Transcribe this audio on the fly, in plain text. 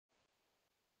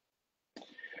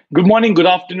Good morning, good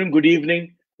afternoon, good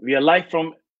evening. We are live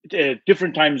from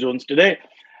different time zones today.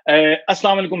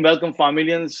 Assalamu alaikum, welcome,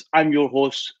 Familians. I'm your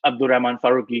host, Abdul Rahman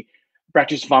Faruqi,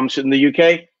 practice pharmacist in the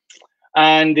UK.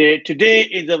 And today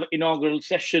is the inaugural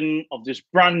session of this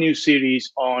brand new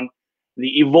series on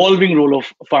the evolving role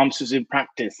of pharmacists in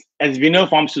practice. As we know,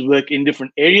 pharmacists work in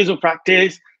different areas of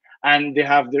practice and they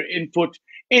have their input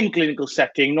in clinical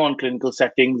setting, non-clinical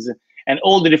settings, and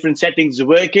all the different settings they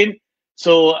work in.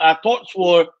 So our thoughts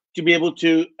were to be able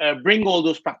to bring all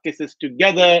those practices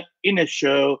together in a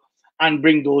show and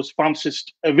bring those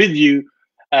pharmacists with you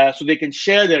so they can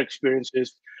share their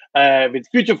experiences with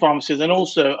future pharmacists and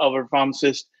also our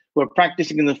pharmacists who are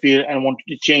practicing in the field and want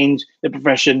to change the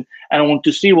profession and want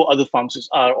to see what other pharmacists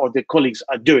are or their colleagues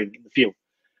are doing in the field.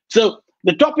 So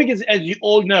the topic is, as you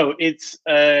all know, it's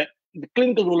the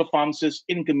clinical role of pharmacists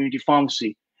in community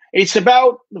pharmacy. It's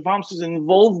about the pharmacist's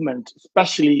involvement,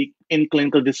 especially in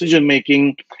clinical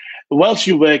decision-making, whilst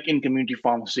you work in community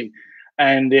pharmacy.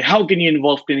 And how can you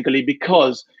involve clinically?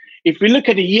 Because if we look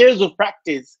at the years of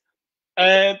practice,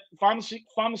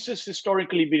 pharmacists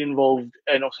historically been involved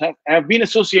and have been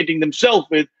associating themselves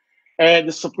with the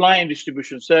supply and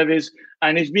distribution service,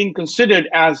 and it's being considered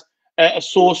as a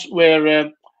source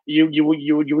where you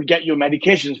would get your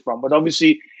medications from. But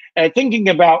obviously, thinking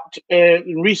about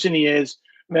in recent years,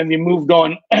 when we moved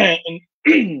on,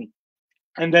 and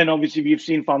then obviously we've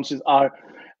seen pharmacists are,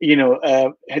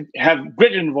 have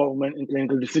great involvement in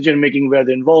clinical decision making, where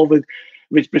they're involved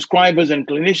with prescribers and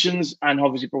clinicians, and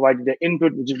obviously providing their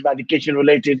input, which is medication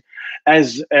related,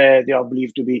 as they are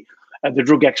believed to be the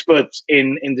drug experts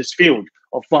in this field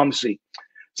of pharmacy.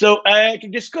 So to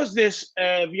discuss this,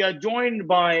 we are joined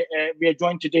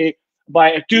today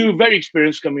by two very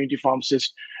experienced community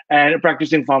pharmacists and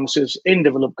practicing pharmacists in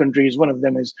developed countries. One of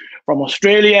them is from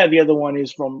Australia, the other one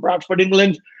is from Bradford,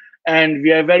 England. And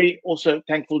we are very also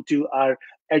thankful to our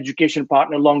education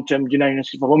partner, long-term United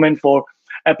University for Women, for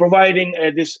providing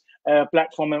this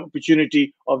platform and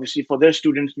opportunity, obviously, for their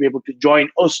students to be able to join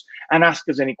us and ask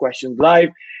us any questions live.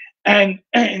 And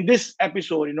in this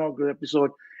episode, inaugural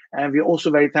episode, and we're also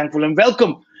very thankful and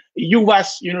welcome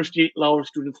UWAS University Lahore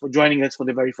students for joining us for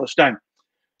the very first time.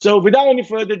 So without any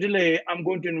further delay, I'm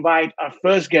going to invite our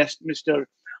first guest, Mr.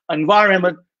 Anwar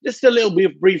Ahmed. Just a little bit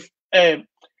of brief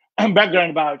background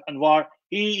about Anwar.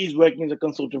 He is working as a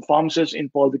consultant pharmacist in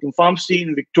Paul Wickham Pharmacy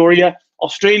in Victoria,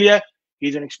 Australia.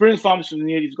 He's an experienced pharmacist.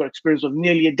 He's got experience of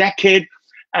nearly a decade,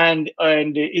 and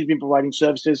he's been providing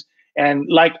services. And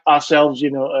like ourselves,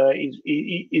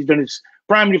 he's done his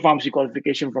primary pharmacy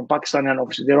qualification from Pakistan, and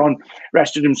obviously they're on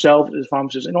rested himself as a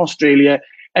pharmacist in Australia,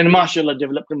 and mashallah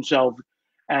developed himself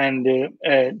and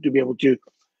to be able to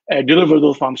deliver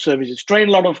those pharm services. Train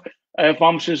a lot of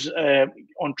pharmacists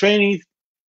on trainees,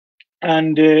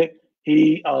 and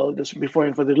I'll just before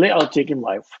him for the delay, I'll take him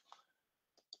live.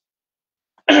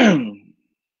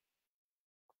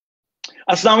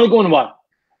 Assalamu alaikum, Anwar.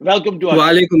 Welcome to our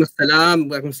Walaikum assalam.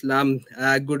 Walaikum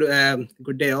assalam.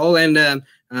 Good day all, and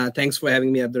thanks for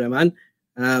having me, Abdurrahman.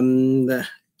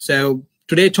 So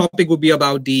today's topic will be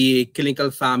about the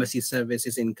clinical pharmacy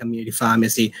services in community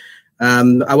pharmacy.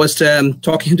 I was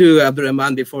talking to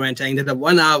Abdurrahman before and saying that the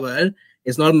 1 hour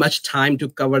is not much time to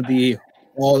cover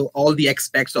all the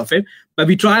aspects of it, but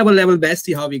we try our level best,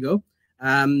 see how we go.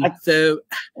 Well,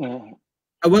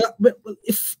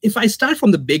 if I start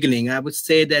from the beginning, I would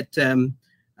say that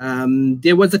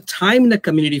there was a time in the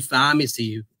community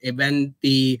pharmacy when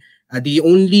the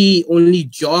only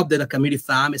job that a community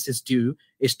pharmacist do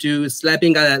is to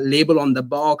slapping a label on the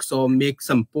box or make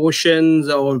some potions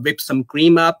or whip some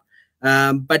cream up.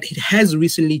 But it has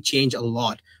recently changed a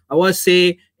lot. I would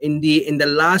say in the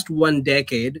last 1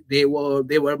 decade, there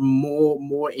were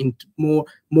more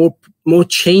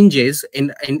changes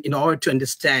in order to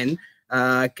understand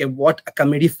what a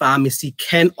community pharmacy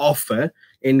can offer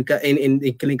in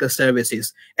the clinical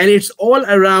services. And it's all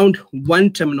around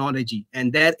one terminology,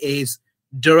 and that is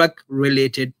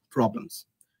drug-related problems.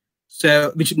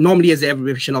 So, which normally is the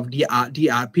abbreviation of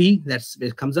DRP,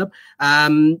 that comes up.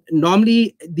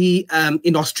 Normally,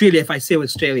 in Australia, if I say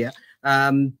Australia,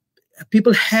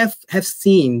 people have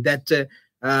seen that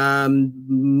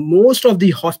most of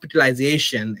the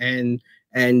hospitalization and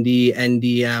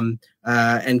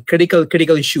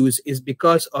critical issues is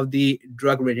because of the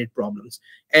drug-related problems,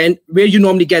 and where you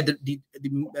normally get the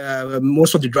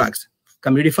most of the drugs,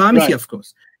 community pharmacy, right. Of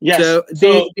course. Yes.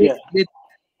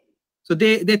 So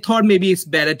they thought maybe it's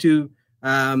better to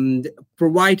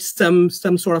provide some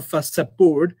sort of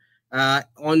support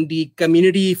on the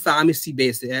community pharmacy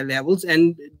based levels,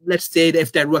 and let's say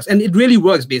if that works, and it really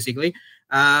works basically.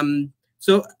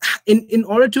 So in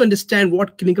order to understand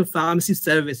what clinical pharmacy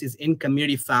service is in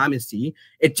community pharmacy,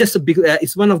 it's just a big,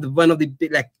 it's one of the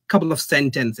like couple of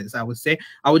sentences, I would say.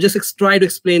 I would just try to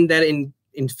explain that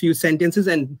in few sentences,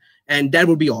 and that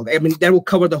will be all. I mean, that will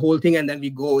cover the whole thing, and then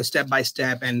we go step by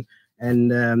step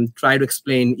and try to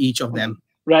explain each of them.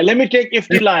 Right. Let me take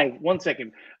Ifti live. 1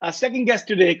 second. Our second guest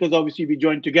today, because obviously we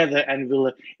joined together, and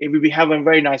we'll be having a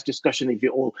very nice discussion if you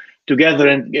all together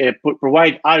and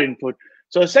provide our input.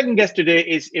 So our second guest today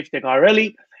is Iftikhar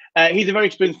Ali. He's a very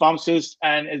experienced pharmacist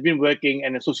and has been working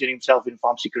and associating himself in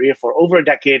pharmacy career for over a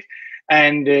decade.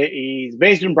 And he's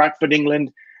based in Bradford,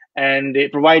 England, and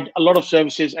provide a lot of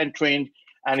services and trained.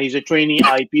 And he's a trainee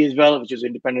IP as well, which is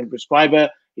independent prescriber.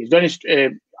 He's done his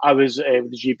hours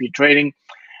with the GP training.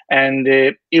 And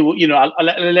I'll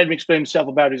let him explain himself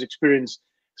about his experience.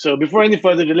 So before any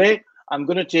further delay, I'm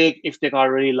going to take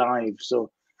Iftikhar Ali live.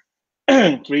 So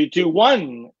 3, 2,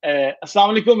 1.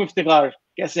 Assalamu alaikum, Iftikhar.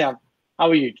 Kaise aap? How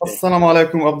are you today? Assalamu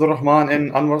alaikum, Abdurrahman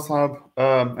and Anwar Sahab.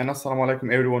 And assalamu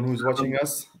alaikum, everyone who's watching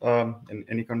us in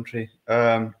any country.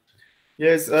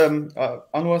 Yes,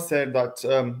 Anwar said that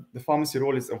the pharmacy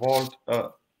role is evolved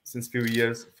since few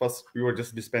years. First, we were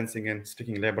just dispensing and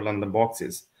sticking label on the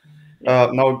boxes.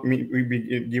 Now we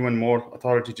be given more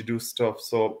authority to do stuff.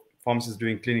 So pharmacists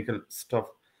doing clinical stuff.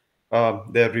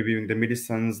 They're reviewing the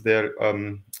medicines. They're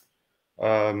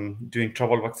doing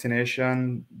travel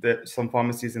vaccination. Some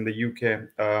pharmacies in the UK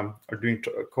are doing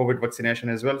COVID vaccination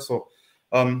as well. So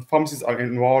pharmacists are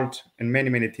involved in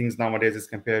many things nowadays as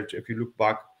compared to if you look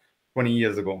back 20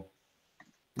 years ago.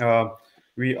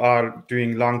 We are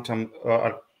doing long-term,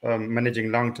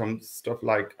 managing long-term stuff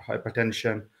like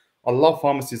hypertension. A lot of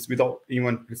pharmacists, without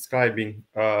even prescribing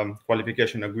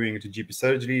qualification, are going into GP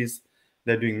surgeries.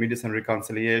 They're doing medicine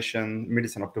reconciliation,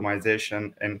 medicine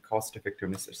optimization, and cost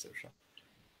effectiveness, etc.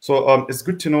 So it's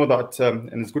good to know that,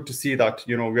 and it's good to see that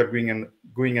we are going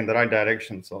in the right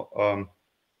direction. So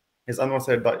as Anwar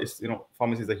said, that is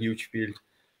pharmacy is a huge field,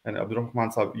 and Abdurrahman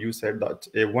Sahab, you said that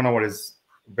 1 hour is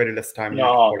very less time.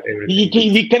 No, for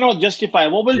everything. we cannot justify.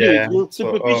 What we'll do is we'll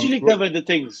superficially cover the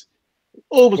things.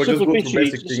 We'll just go through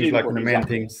basic things like the main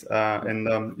things.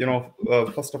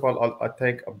 First of all, I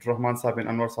thank Abdurrahman Sahab and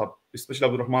Anwar Sahab, especially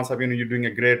Abdurrahman Sahab. You're doing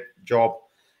a great job.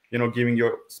 Giving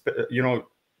your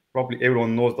probably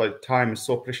everyone knows that time is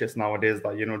so precious nowadays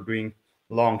that doing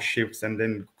long shifts and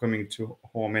then coming to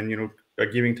home and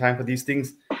giving time for these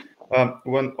things.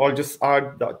 When I'll just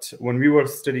add that when we were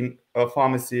studying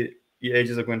pharmacy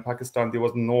ages ago in Pakistan, there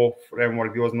was no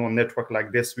framework, there was no network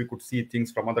like this. We could see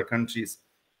things from other countries,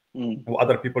 what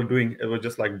other people doing. It was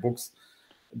just like books.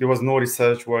 There was no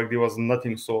research work. There was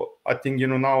nothing. So I think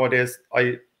nowadays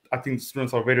I think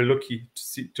students are very lucky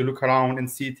to look around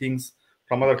and see things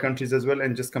from other countries as well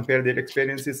and just compare their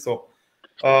experiences. So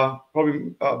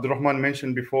probably Abdurrahman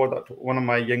mentioned before that one of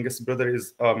my youngest brother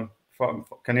is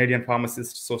Canadian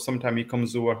pharmacist. So sometimes he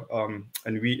comes over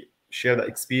and we share the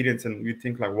experience and we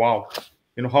think like, wow,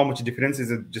 how much difference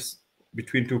is it just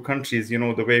between two countries,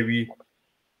 the way we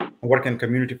work in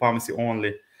community pharmacy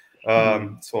only.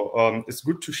 So it's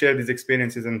good to share these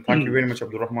experiences, and thank you very much,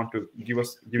 Abdurrahman, to giving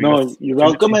us. You're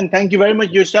welcome, and thank you very much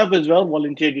yourself as well.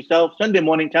 Volunteered yourself Sunday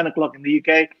morning, 10 o'clock in the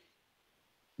UK.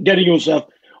 Getting yourself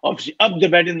obviously up the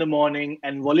bed in the morning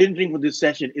and volunteering for this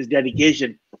session is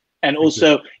dedication, and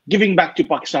also giving back to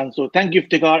Pakistan. So thank you,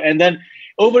 Iftikhar. And then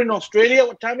over in Australia,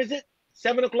 what time is it?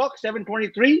 7 o'clock,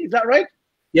 7:23. Is that right?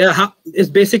 Yeah, it's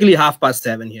basically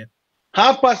 7:30 here.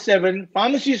 7:30.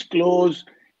 Pharmacies close.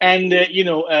 And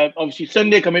obviously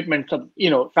Sunday commitment.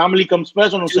 Family comes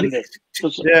first on a Sunday.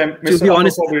 So, yeah, to be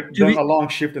honest, done a long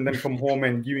shift and then come home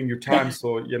and giving you time.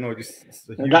 So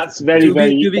that's very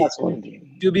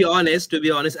To be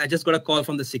honest, I just got a call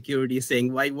from the security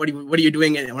saying, "Why? What are you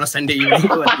doing on a Sunday evening?"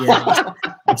 But yeah,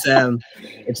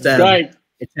 it's right.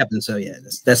 It happens. So yeah,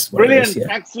 that's what brilliant. it is,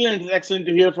 yeah. Excellent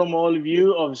to hear from all of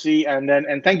you, obviously,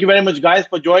 and thank you very much, guys,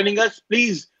 for joining us.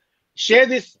 Please share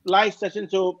this live session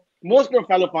so most of our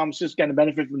fellow pharmacists can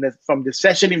benefit from this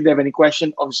session. If they have any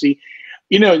question, obviously,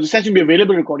 the session will be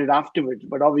available recorded afterwards.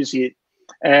 But obviously,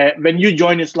 when you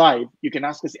join us live, you can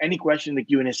ask us any question in the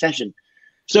Q&A session.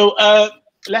 So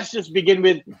let's just begin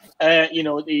with,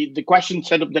 the question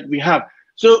setup that we have.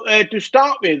 So to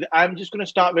start with, I'm just going to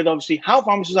start with, obviously, how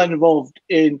pharmacists are involved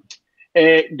in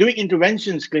doing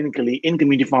interventions clinically in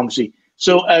community pharmacy.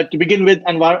 So to begin with,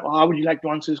 Anwar, how would you like to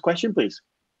answer this question, please?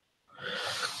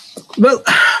 Well,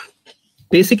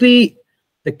 basically,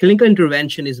 the clinical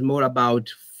intervention is more about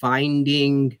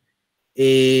finding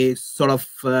a sort of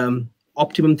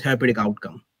optimum therapeutic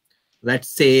outcome. Let's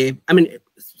say,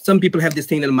 some people have this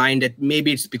thing in their mind that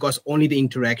maybe it's because only the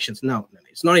interactions. No,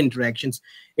 it's not interactions.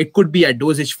 It could be a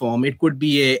dosage form. It could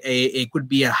be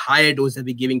a higher dose that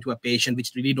we're giving to a patient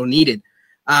which really don't need it.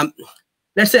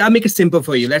 Let's say I'll make it simple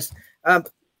for you.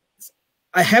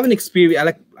 I have an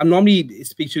experience. I normally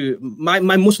speak to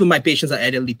most of my patients are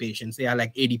elderly patients. They are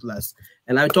like 80 plus,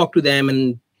 and I talk to them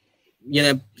and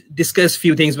discuss a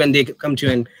few things when they come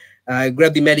to and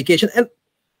grab the medication. And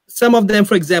some of them,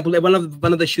 for example, one of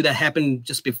the issue that happened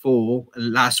just before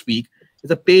last week is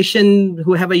a patient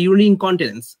who have a urinary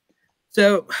incontinence.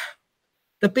 So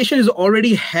the patient is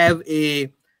already have a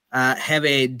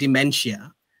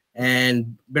dementia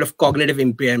and bit of cognitive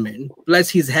impairment. Plus,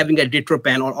 he's having a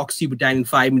ditropan or oxybutynin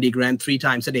 5 milligram 3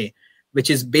 times a day, which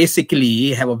is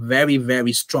basically have a very,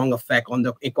 very strong effect on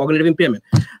the cognitive impairment.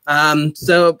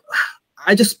 So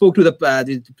I just spoke to the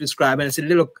prescriber and I said,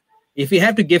 look, if you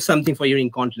have to give something for your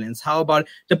incontinence, how about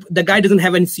the guy doesn't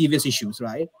have any serious issues,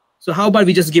 right? So how about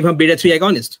we just give him beta-3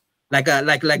 agonist, like a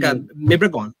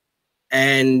Mibragon?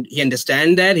 And he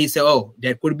understand that. He said, oh,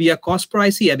 there could be a cost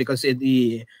price here because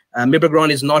the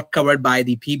Mibragon is not covered by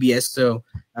the PBS, so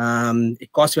it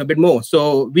costs him a bit more.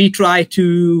 So we try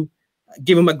to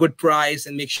give him a good price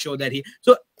and make sure that he.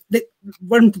 So the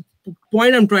one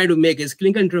point I'm trying to make is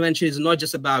clinical intervention is not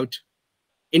just about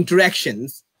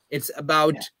interactions. It's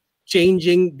about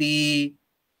changing the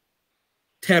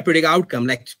therapeutic outcome,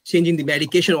 like changing the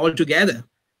medication altogether.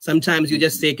 Sometimes you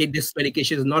just say, okay, this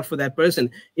medication is not for that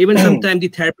person. Even sometimes the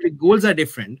therapeutic goals are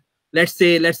different. Let's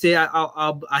say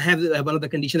I have one of the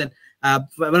condition that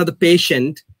one of the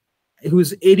patient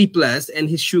who's 80 plus and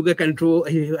his sugar control,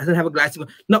 he doesn't have a glycemic.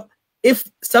 Now, if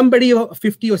somebody of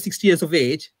 50 or 60 years of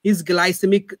age, his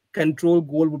glycemic control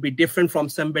goal would be different from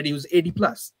somebody who's 80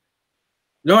 plus.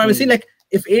 You know what I'm saying? Like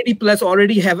if 80 plus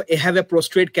already have a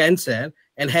prostate cancer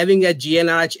and having a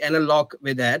GnRH analog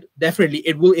with that, definitely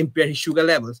it will impair his sugar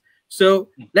levels. So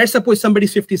let's suppose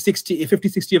somebody's 50, 60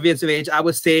 years of age. I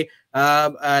would say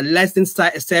less than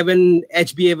 7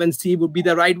 HbA1c would be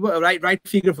the right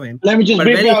figure for him. Let me just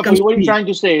break down for you. What you're trying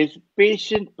to say is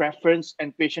patient preference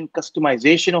and patient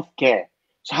customization of care.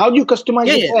 So how do you customize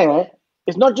your care?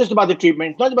 It's not just about the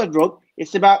treatment. It's not about drug.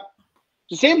 It's about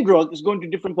the same drug is going to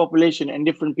different population and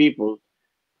different people.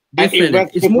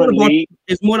 It's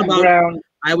more about.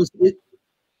 I was.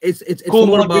 It's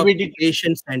more about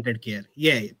patient-centered care.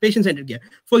 Yeah, patient-centered care.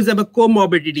 For example,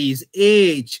 comorbidities,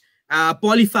 age,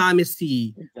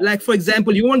 polypharmacy. Like, for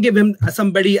example, you won't give him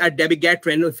somebody a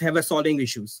dabigatran if have a swallowing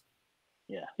issues.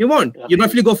 Yeah. You won't. You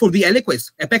definitely go for the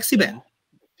Eliquis, Apexiban.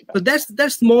 So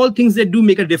that's small things that do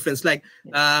make a difference. Like,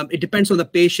 it depends on the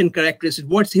patient characteristics.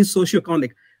 What's his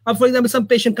socioeconomic? For example, some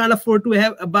patient can't afford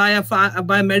to buy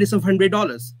a medicine of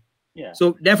 $100. Yeah.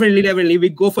 So definitely we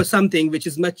go for something which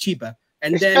is much cheaper.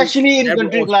 And especially in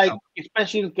countries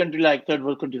like third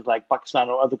world countries like Pakistan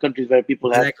or other countries where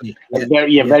people have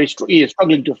very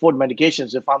struggling to afford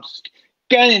medications. The pharmacist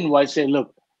can invoice, say,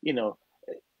 look,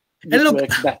 this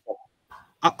works better.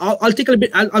 I'll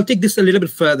take this a little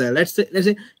bit further. Let's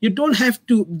say you don't have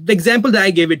to. The example that I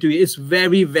gave it to you is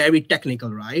very, very technical,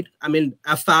 right? I mean,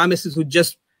 a pharmacist who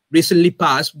just recently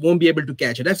passed won't be able to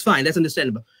catch it. That's fine. That's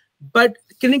understandable. But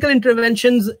clinical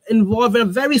interventions involve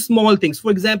very small things.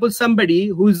 For example, somebody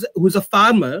who's a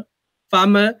farmer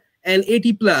and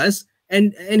 80 plus,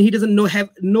 and he doesn't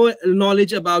have no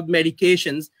knowledge about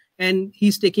medications, and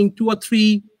he's taking 2 or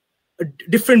 3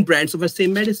 different brands of the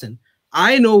same medicine.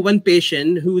 I know one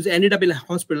patient who's ended up in a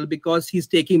hospital because he's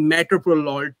taking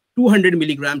metoprolol 200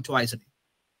 milligram twice a day.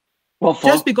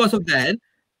 Just because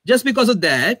of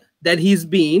that, he's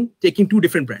been taking 2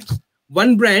 different brands.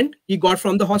 One brand he got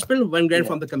from the hospital, one brand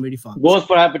from the community pharmacy. Both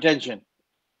for hypertension.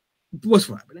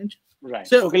 Right.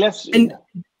 So, okay,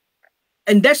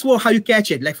 and that's how you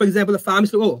catch it. Like, for example, the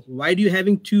pharmacist, why do you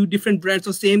having 2 different brands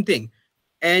of same thing?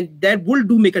 And that will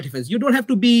make a difference. You don't have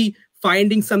to be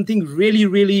finding something really,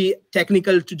 really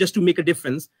technical to make a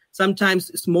difference. Sometimes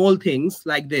small things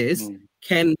like this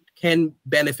can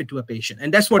benefit to a patient.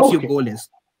 And that's what your goal is,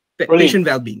 patient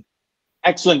well-being.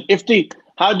 Excellent.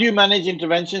 How do you manage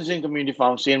interventions in community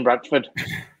pharmacy in Bradford?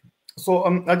 So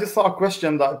I just saw a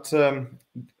question that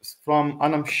from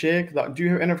Anam Sheikh, that do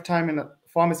you have enough time in a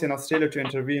pharmacy in Australia to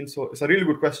intervene? So it's a really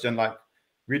good question. Like,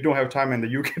 we don't have time in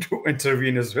the UK to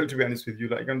intervene as well, to be honest with you.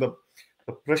 Like, the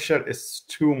pressure is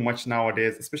too much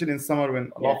nowadays, especially in summer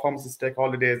when a lot of pharmacists take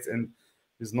holidays and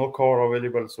there's no core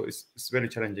available. So it's very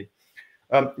challenging.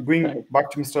 Going back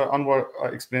to Mr. Anwar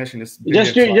explanation is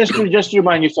just to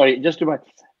remind you,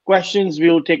 questions we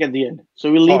will take at the end.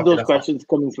 So we'll leave those questions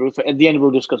coming through. So at the end, we'll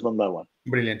discuss one by one.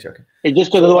 Brilliant. Okay.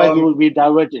 Just because otherwise we will be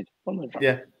diverted.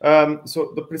 Yeah.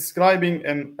 So the prescribing,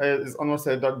 and as Anwar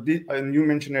said, that and you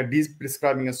mentioned that these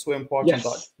prescribing is so important.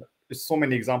 That there's so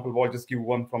many examples. I'll just give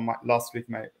one from last week,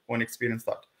 my own experience.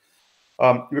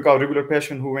 That we got a regular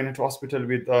patient who went into hospital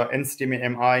with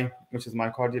NSTEMI MI, which is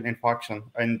myocardial infarction,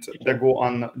 and they go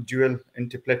on dual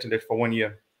antiplatelet for 1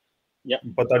 year. Yeah.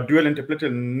 But that dual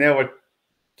antiplatelet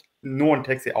no one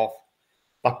takes it off.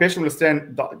 The patient will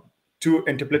stand two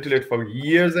antiplatelet for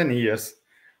years and years.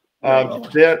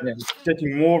 They're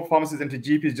taking more pharmacists and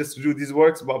GPs just to do these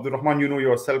works. But Abdul Rahman, you know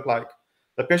yourself, like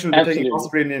the patient will be taking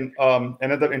aspirin in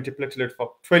another antiplatelet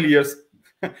for 12 years,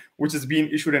 which is being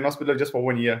issued in hospital just for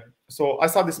 1 year. So I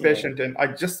saw this patient and I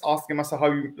just asked him, I said,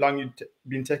 how long you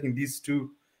been taking these two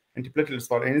antiplatelets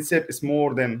for? And he said it's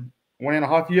more than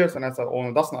 1.5 years. And I said, oh,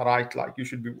 no, that's not right. Like you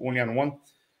should be only on one.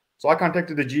 So I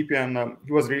contacted the GP and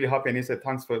he was really happy. And he said,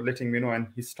 thanks for letting me know. And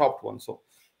he stopped one. So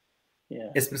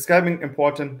is prescribing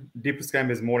important?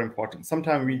 De-prescribing is more important.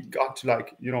 Sometimes we got to,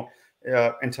 like, you know,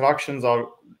 interactions are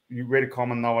very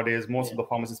common nowadays. Most of the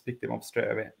pharmacists pick them up straight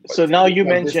away. But so now you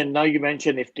mentioned,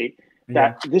 Ifti,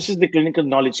 that this is the clinical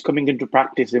knowledge coming into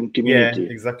practice in community. Yeah,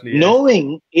 exactly.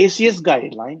 Knowing ACS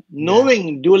guideline,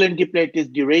 knowing dual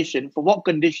antiplatelet duration, for what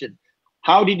condition?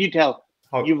 How did you tell?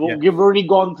 You've already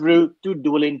gone through 2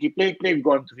 dual antiplatelet, you've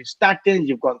gone through statins,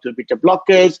 you've gone through beta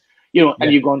blockers, you know,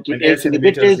 and you've gone through ACE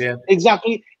inhibitors.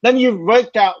 Exactly. Then you've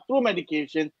worked out through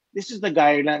medication. This is the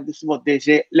guideline. This is what they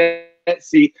say. Let's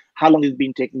see how long it's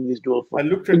been taking this dual for.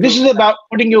 This is about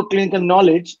putting your clinical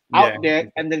knowledge out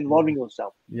there and then involving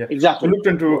yourself. Yeah, exactly. I looked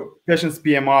into patient's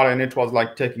PMR and it was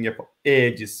like taking up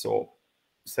ages. So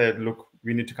said, look,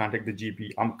 we need to contact the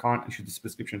GP. I can't issue this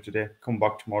prescription today. Come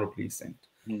back tomorrow, please. And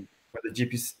when the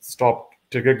GP stopped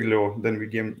Tegreglo, then we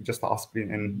gave just the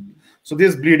aspirin. And so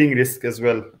there's bleeding risk as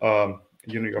well,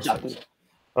 you know, yourself.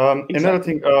 Another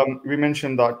thing, we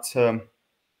mentioned that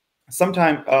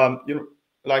sometimes, you know,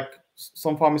 like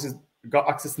some pharmacists got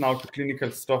access now to clinical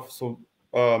stuff, so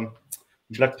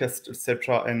blood tests,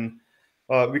 etc. And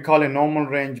we call a normal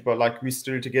range, but like we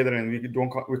still together, and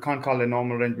we can't call a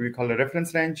normal range. We call a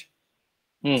reference range.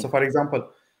 So, for example,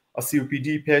 a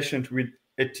COPD patient with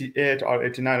 88 or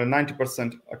 89 or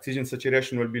 90% oxygen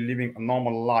saturation will be living a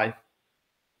normal life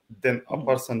than a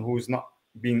person who is not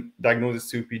being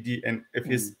diagnosed with COPD. And if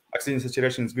his oxygen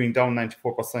saturation is going down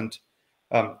 94%,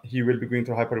 he will be going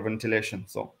through hyperventilation.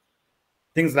 So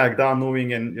things like that,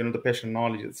 knowing and, you know, the patient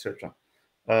knowledge, etc.,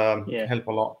 help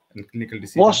a lot in clinical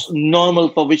decisions. What's normal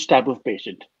for which type of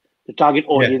patient? The target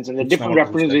audience and the different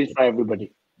reference range for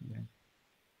everybody.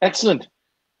 Excellent.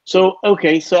 So,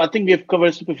 okay, so I think we have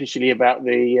covered superficially about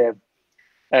the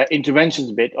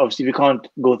interventions bit. Obviously, we can't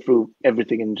go through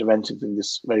everything in interventions in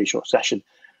this very short session.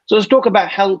 So let's talk about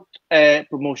health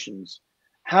promotions.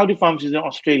 How do pharmacists in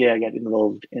Australia get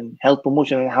involved in health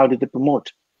promotion, and how did they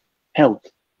promote health?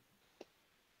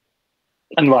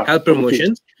 Anwar, health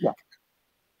promotions? Yeah.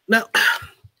 Now,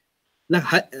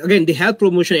 again, the health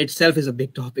promotion itself is a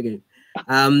big topic.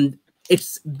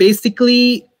 It's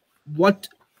basically what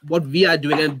we are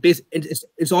doing, and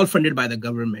it's all funded by the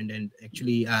government. And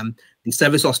actually, the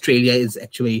Service Australia is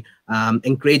actually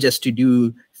encourage us to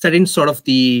do certain sort of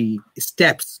the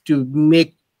steps to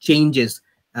make changes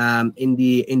in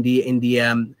the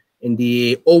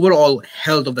overall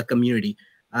health of the community.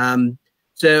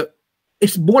 So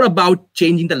it's more about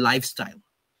changing the lifestyle.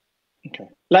 Okay,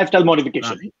 lifestyle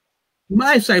modification.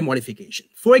 Lifestyle modification.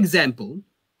 For example,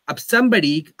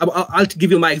 I'll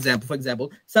give you my example. For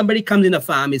example, somebody comes in a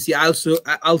pharmacy. I'll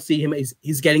see him.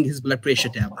 He's getting his blood pressure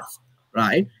tablets,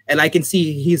 right? And I can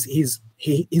see his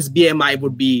BMI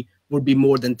would be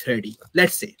more than 30.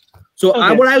 Let's say. So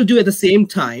what I'll do at the same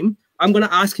time, I'm gonna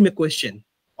ask him a question,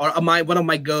 or one of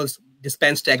my girls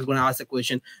dispense tech is gonna ask a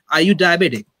question: are you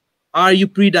diabetic? Are you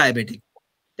pre-diabetic?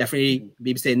 Definitely,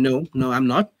 maybe say no, I'm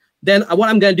not. Then what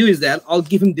I'm gonna do is that I'll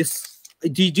give him this.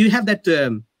 Do you have that?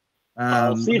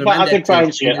 See if I can try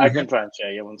and share. I can try and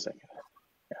share. Yeah, 1 second.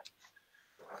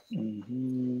 Yeah.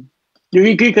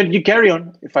 You carry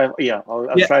on.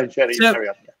 I'll try and share it. So, carry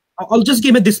on. Yeah. I'll just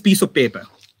give him this piece of paper,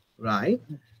 right?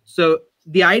 So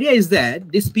the idea is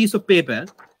that this piece of paper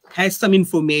has some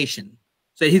information.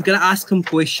 So he's gonna ask some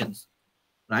questions,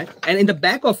 right? And in the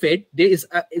back of it, there's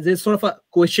sort of a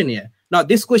questionnaire. Now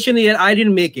this questionnaire, I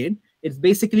didn't make it. It's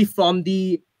basically from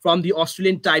the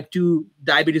Australian Type 2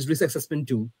 Diabetes Risk Assessment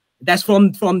Tool. That's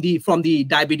from the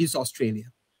Diabetes Australia.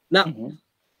 Now,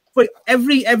 for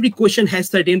every question has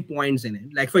certain points in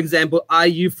it. Like, for example, are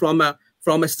you from a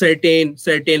certain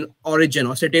origin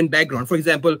or certain background? For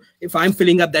example, if I'm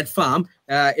filling up that form,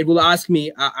 it will ask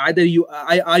me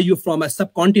are you from a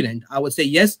subcontinent? I would say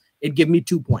yes. It give me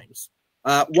 2 points.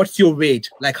 what's your weight,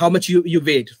 like how much you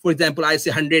weigh. For example, I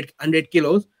say 100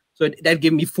 kilos, so that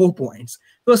give me 4 points.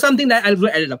 So something that I will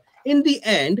add it up. In the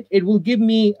end, it will give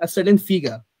me a certain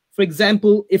figure. For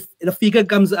example, if the figure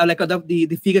comes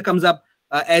the figure comes up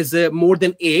as more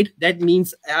than 8, that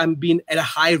means I'm being at a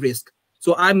high risk.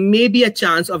 So I may be a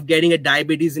chance of getting a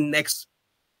diabetes in next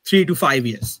 3 to 5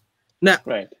 years. Now,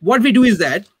 what we do is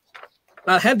that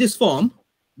I'll have this form.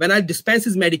 When I dispense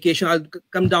his medication, I'll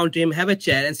come down to him, have a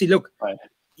chat, and see, look,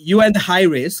 you are at the high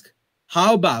risk.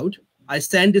 How about I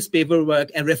send this paperwork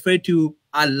and refer to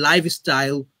our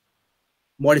lifestyle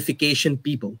modification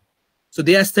people? So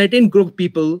there are certain group of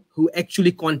people who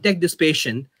actually contact this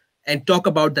patient and talk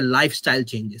about the lifestyle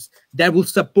changes that will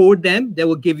support them. They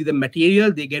will give you the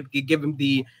material. They give him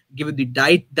the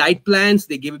diet plans.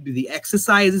 They give him the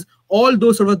exercises, all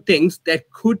those sort of things that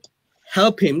could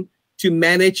help him to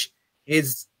manage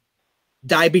his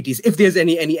diabetes, if there's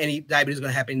any diabetes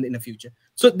going to happen in the future.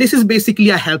 So this is basically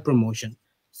a health promotion.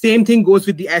 Same thing goes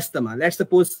with the asthma. Let's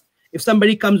suppose if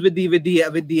somebody comes with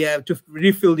the to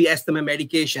refill the asthma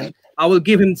medication, I will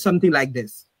give him something like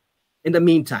this in the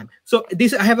meantime. So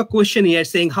this, I have a question here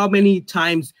saying how many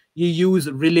times you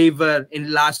use reliever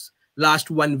in last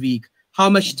 1 week, how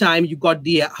much time you got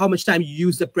how much time you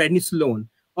use the prednisolone,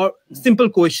 or simple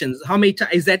questions. How many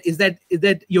times is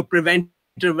that your preventer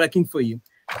working for you?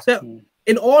 So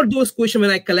in all those questions,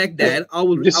 when I collect that, I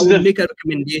will make a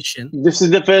recommendation. This is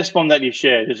the first form that you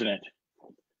shared, isn't it?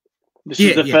 This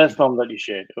is the first form that you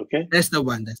shared. Okay, that's the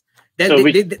one.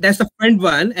 That's the front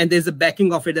one, and there's a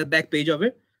backing of it, the back page of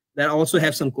it, that also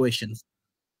have some questions.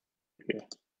 Okay,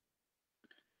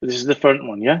 this is the front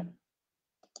one, yeah.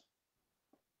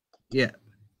 Yeah.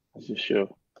 This is sure.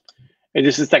 And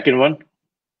this is the second one.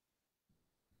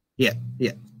 Yeah.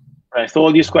 Right. So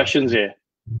all these questions here.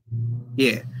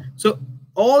 Yeah. So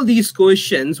all these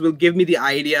questions will give me the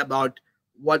idea about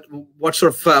what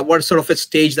sort of a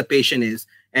stage the patient is,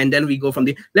 and then we go from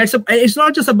the. It's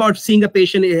not just about seeing a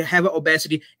patient have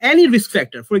obesity. Any risk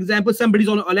factor. For example, somebody's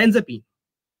on olanzapine.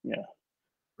 Yeah.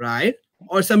 Right.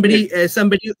 Or somebody is on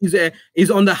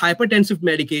the hypertensive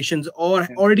medications, or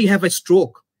already have a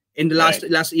stroke in the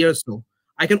last year or so.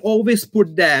 I can always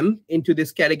put them into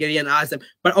this category and ask them,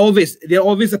 but they're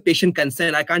always a patient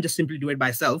consent. I can't just simply do it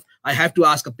myself. I have to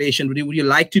ask a patient, would you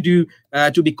like to do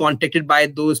to be contacted by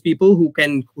those people who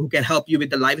can help you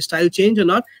with the lifestyle change or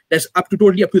not? That's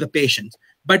totally up to the patient.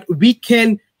 But we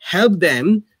can help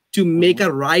them to make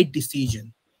a right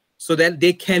decision so that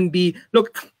they can be,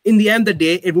 look, in the end of the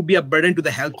day, it will be a burden to the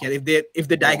healthcare if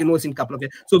they're diagnosed in a couple of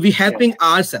years. So we're helping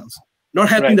ourselves. Not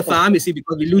helping the pharmacy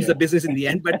because we lose the business in the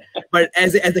end, but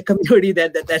as a community,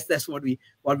 that's what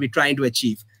we're trying to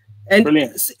achieve.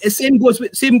 And same goes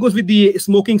with the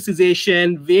smoking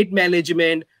cessation, weight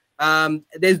management.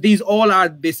 These all are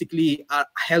basically our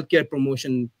healthcare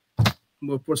promotion,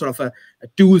 sort of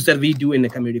tools that we do in the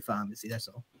community pharmacy. That's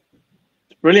all.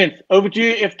 Brilliant. Over to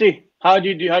you, Ifti. How do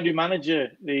you manage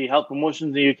the health promotions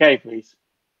in the UK, please?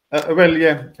 Well,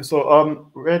 yeah.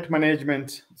 So weight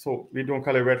management. So we don't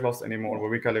call it weight loss anymore, but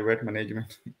we call it weight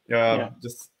management.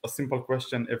 Just a simple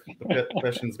question. If the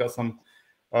patient's got some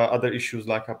other issues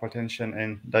like hypertension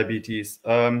and diabetes,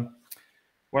 when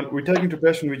we're talking to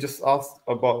patient, we just ask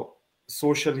about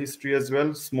social history as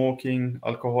well, smoking,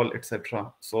 alcohol,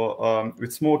 etc. So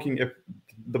with smoking, if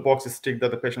the box is ticked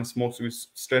that the patient smokes, we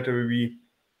straight away we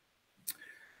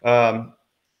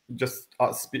just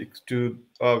speak to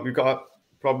we got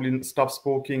probably stop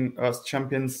smoking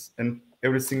champions in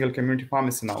every single community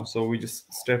pharmacy now. So we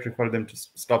just straight refer them to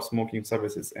stop smoking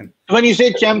services. And when you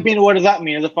say champion, what does that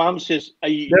mean? As a pharmacist,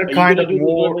 they're kind of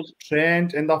more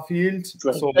trained in the field.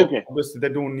 Right. So obviously they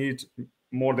don't need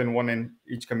more than one in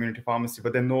each community pharmacy,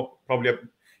 but they know probably have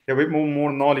a bit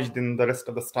more knowledge than the rest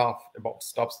of the staff about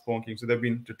stop smoking. So they've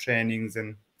been to trainings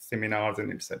and seminars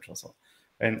and etc. So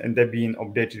and they've been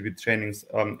updated with trainings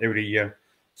every year.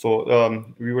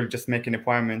 So we will just make an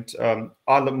appointment.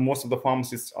 Most of the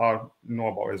pharmacists know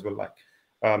about as well. Like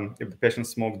if the patient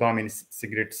smokes that many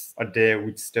cigarettes a day,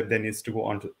 which step they needs to go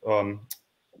on to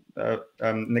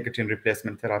nicotine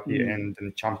replacement therapy and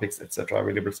then Champix, etc.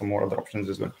 Available some more other options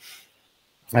as well.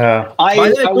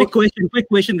 Quick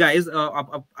question, guys. I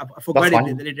forgot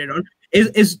it later on.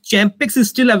 Is Champix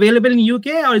still available in UK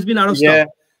or it's been out of stock?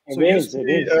 So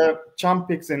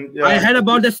Champix and I heard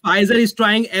about that Pfizer is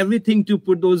trying everything to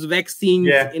put those vaccines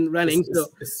in running.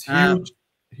 It's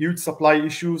huge supply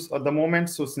issues at the moment.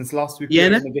 So since last week, we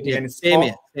haven't getting any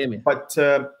stock. Same. But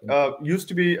used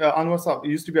to be Anwar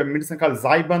used to be a medicine called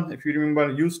Zyban, if you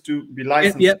remember, used to be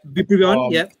licensed.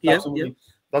 Absolutely.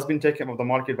 that's been taken off the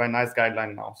market by NICE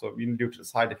guideline now. So due to the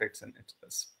side effects and it's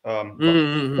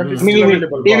it's still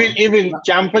available. Even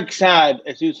Champix had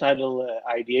a suicidal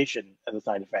ideation as a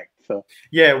side effect. So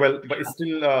yeah, well, but it's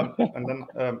still and then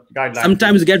guidelines.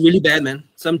 Sometimes get really bad, man.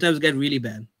 Sometimes get really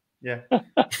bad. Yeah,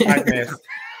 nightmares.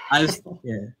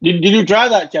 Did you try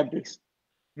that, Champix?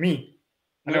 Me?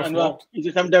 No.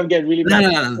 You sometimes get really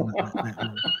bad. No.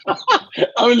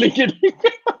 I was looking.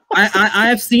 I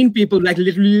have seen people like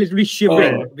literally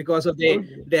shivering because of they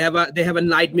have a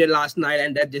nightmare last night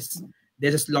and they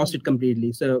just lost it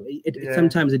completely. So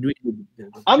sometimes it really.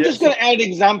 I'm just going to add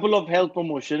example of health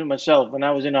promotion myself when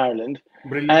I was in Ireland.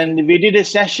 Brilliant. And we did a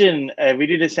session.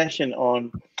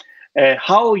 On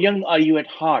how young are you at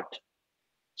heart.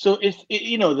 So if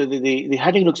the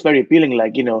heading looks very appealing,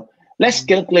 like let's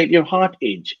calculate your heart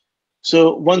age.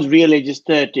 So one's real age is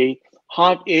 30.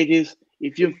 Heart age is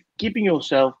if you're keeping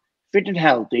yourself fit and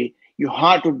healthy, your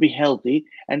heart would be healthy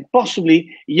and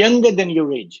possibly younger than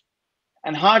your age.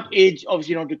 And heart age,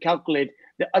 obviously, to calculate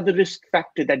the other risk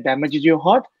factor that damages your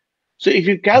heart. So if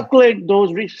you calculate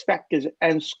those risk factors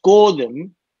and score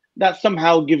them, that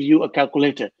somehow gives you a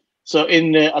calculator. So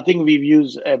I think we've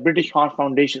used British Heart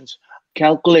Foundation's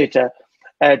calculator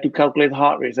to calculate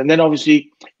heart rates. And then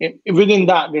obviously within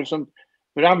that, there's some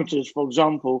parameters, for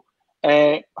example,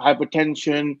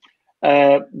 hypertension,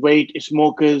 weight,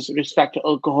 smokers, risk factor,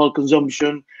 alcohol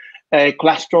consumption,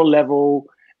 cholesterol level,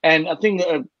 and I think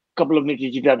a couple of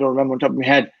nitty-gritty I don't remember on top of my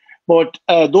head. But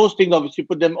those things, obviously,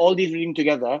 put them all these readings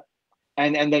together,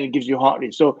 and then it gives you heart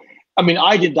rate. So, I mean,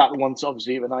 I did that once,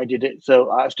 obviously, when I did it.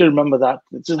 So I still remember that.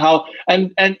 This is how,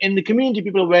 and in the community,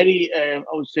 people are very, I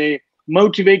would say,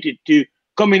 motivated to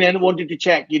come in and wanted to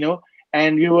check,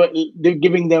 and they're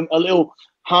giving them a little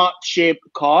heart-shaped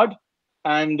card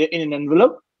and in an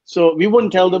envelope. So we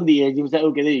wouldn't tell them the age. We would say,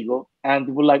 okay, there you go. And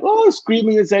people were like,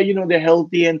 screaming and say, they're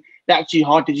healthy and they're actually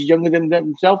heart age is younger than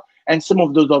themselves. And some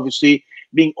of those, obviously,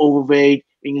 being overweight,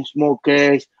 being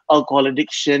smokers, alcohol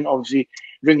addiction, obviously,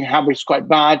 drinking habits quite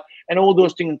bad, and all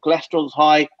those things. Cholesterol is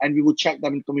high, and we will check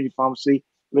them in community pharmacy.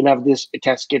 We'll have this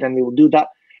test kit, and we will do that,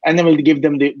 and then we'll give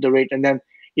them the rate, and then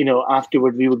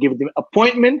afterward we will give them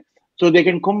appointment so they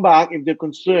can come back if they're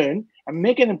concerned and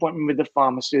make an appointment with the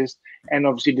pharmacist and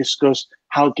obviously discuss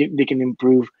how they can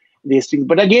improve these things.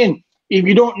 But again, if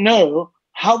you don't know,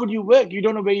 how would you work? You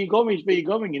don't know where you're going,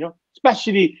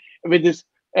 especially with this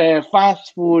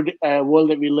fast food world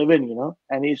that we live in,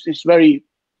 and it's very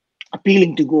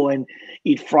appealing to go and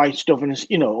eat fried stuff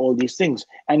and all these things,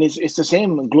 and it's the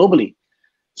same globally.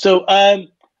 So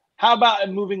how about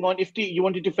moving on? If you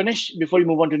wanted to finish before you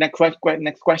move on to next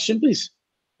question, please.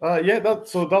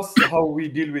 That's how we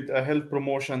deal with health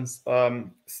promotions,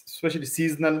 especially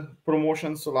seasonal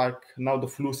promotions. So like now the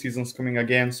flu season's coming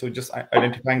again. So just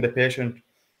identifying the patient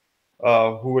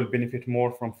who will benefit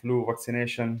more from flu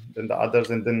vaccination than the others,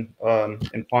 and then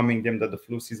informing them that the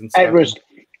flu season's at risk.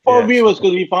 For viewers,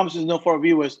 because we pharmacists know for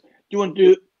viewers, do you want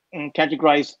to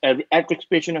categorize at-risk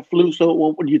patient of flu? So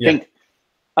what would you think?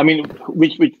 I mean,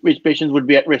 which patients would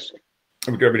be at risk?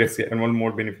 And one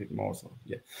more benefit more. So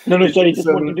sorry, just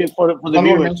want to do for the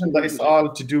viewers. Mentioned that it's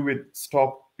all to do with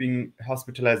stopping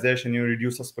hospitalization,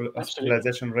 reduce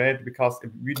hospitalization rate, because if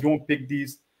we don't pick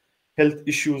these health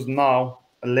issues now,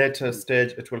 a later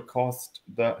stage, it will cost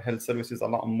the health services a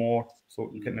lot more.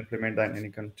 So you can implement that in any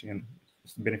country and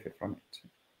benefit from it.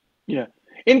 Yeah.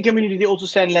 In community, they also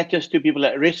send letters to people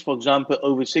at risk, for example,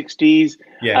 over 60s,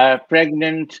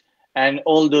 pregnant, and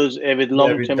all those with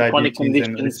long-term chronic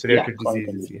conditions.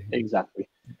 Exactly.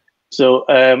 So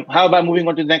how about moving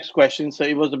on to the next question? So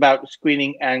it was about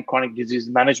screening and chronic disease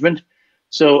management.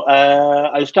 So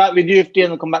I'll start with you, Ifti,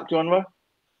 and I'll come back to Anwar.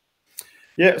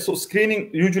 Yeah, so screening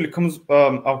usually comes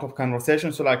out of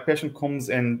conversation. So like patient comes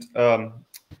and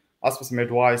asks for some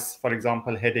advice, for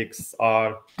example, headaches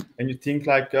and you think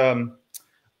like,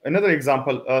 another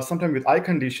example, sometimes with eye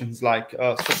conditions like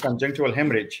subconjunctival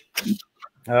hemorrhage.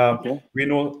 We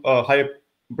know high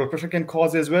blood pressure can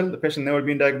cause as well. The patient never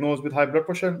been diagnosed with high blood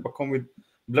pressure, but come with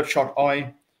bloodshot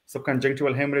eye,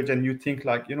 subconjunctival hemorrhage, and you think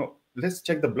like, let's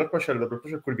check the blood pressure. The blood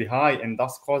pressure could be high, and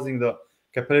thus causing the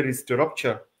capillaries to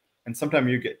rupture. And sometimes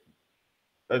you get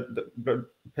the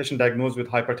patient diagnosed with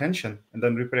hypertension, and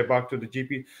then refer back to the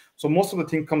GP. So most of the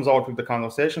thing comes out with the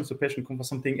conversation. So patient comes for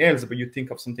something else, but you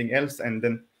think of something else, and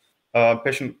then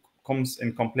patient comes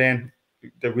and complain.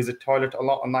 They visit toilet a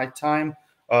lot at night time.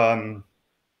 And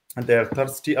they're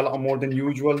thirsty a lot more than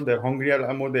usual. They're hungry a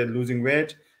lot more. They're losing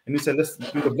weight. And you say, let's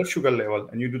do the blood sugar level.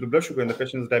 And you do the blood sugar, and the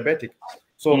patient is diabetic.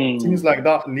 So things like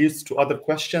that leads to other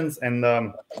questions. And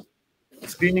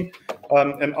screening.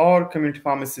 In our community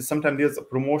pharmacy, sometimes there's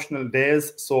promotional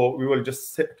days, so we will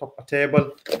just set up a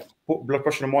table, put blood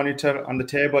pressure monitor on the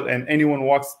table, and anyone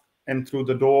walks in through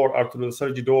the door or through the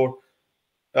surgery door,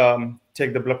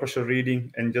 take the blood pressure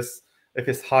reading, and just if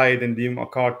it's high, then give them a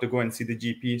card to go and see the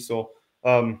GP. So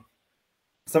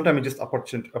sometimes it's just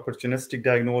opportunistic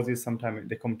diagnosis. Sometimes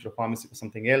they come to the pharmacy for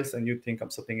something else, and you think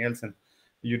of something else, and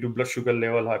you do blood sugar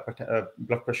level,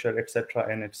 blood pressure, etc.,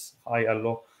 and it's high or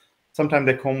low. Sometimes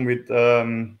they come with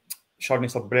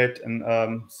shortness of breath,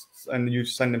 and you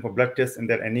send them for blood tests, and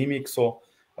they're anemic. So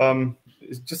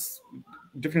it's just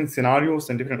different scenarios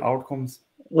and different outcomes.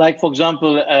 Like, for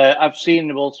example, I've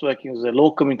seen also working as a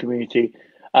low community,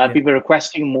 people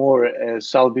requesting more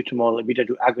salbutamol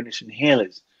beta-2 agonist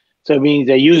inhalers. So it means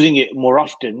they're using it more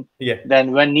often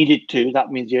than when needed to.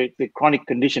 That means the chronic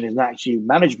condition is not actually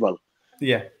manageable.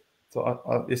 Yeah. So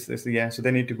so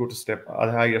they need to go to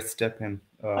a higher step in.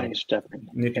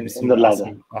 Need to be in the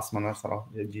ladder. Asthma nurse or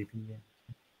GP. Yeah.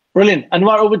 Brilliant.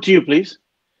 Anwar, over to you, please.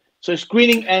 So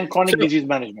screening and chronic disease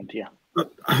management. Yeah.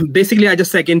 Basically, I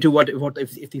just second to what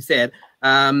if he said.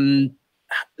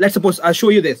 Let's suppose I'll show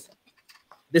you this.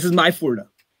 This is my folder.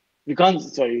 You can't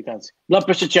see. Blood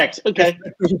pressure checks. Okay.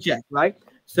 Blood pressure check, right?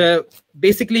 So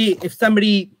basically, if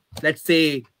somebody, let's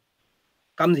say,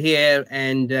 comes here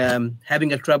and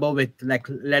having a trouble with like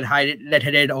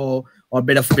lightheaded or a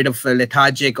bit of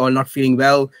lethargic or not feeling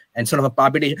well and sort of a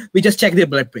palpitation, we just check their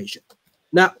blood pressure.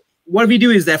 Now, what we do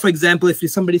is that, for example, if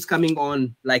somebody's coming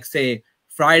on, like say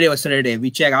Friday or Saturday,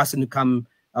 we ask them to come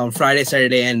on Friday,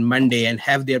 Saturday, and Monday and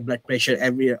have their blood pressure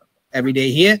every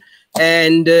day here,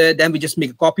 and then we just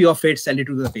make a copy of it, send it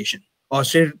to the patient or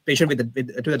send the patient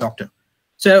to the doctor.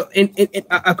 So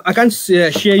I can't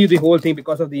share you the whole thing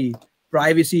because of the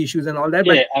privacy issues and all that,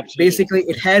 but basically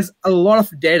it has a lot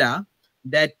of data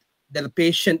that the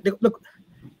patient, look,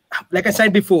 like I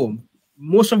said before,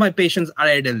 most of my patients are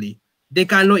elderly. They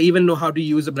cannot even know how to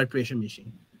use a blood pressure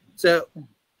machine. So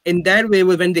in that way,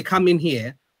 when they come in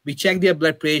here, we check their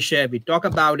blood pressure, we talk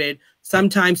about it.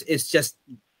 Sometimes it's just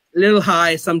a little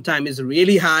high, sometimes it's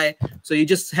really high. So you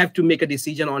just have to make a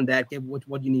decision on that,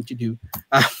 what you need to do.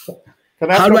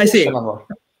 How do I say it?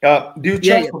 Do you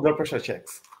check for blood pressure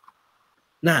checks?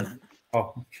 No.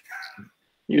 Oh,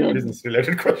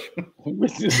 business-related question.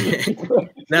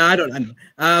 No, I don't.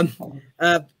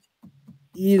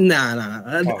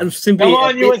 No. Simply, come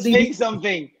on, you were saying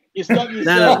something. You stopped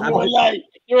yourself.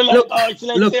 You were like, look, oh,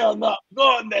 should I say or not? Go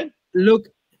on then. Look,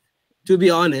 to be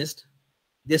honest,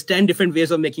 there's 10 different ways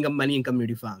of making up money in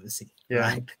community pharmacy. Yeah.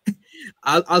 Right?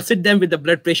 I'll sit them with the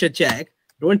blood pressure check.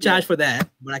 Don't charge for that,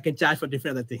 but I can charge for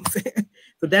different other things.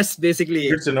 So that's basically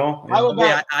good to know. How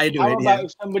about, I do how about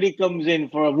if somebody comes in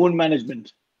for a wound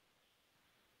management?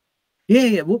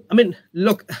 Yeah. I mean,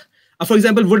 look, for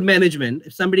example, wound management.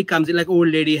 If somebody comes in, like old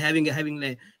lady having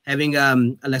a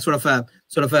sort of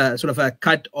a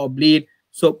cut or bleed,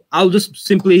 so I'll just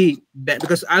simply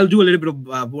because I'll do a little bit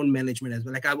of wound management as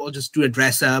well. Like I'll just do a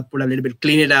dress up, put a little bit,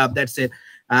 clean it up. That's it.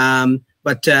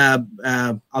 But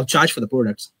I'll charge for the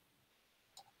products.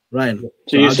 Right.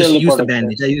 So you sell use the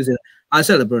bandage. I'll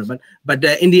sell the product, but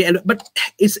in the end, but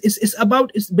it's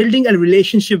about building a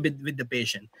relationship with the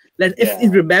patient. Like if you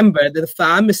remember that the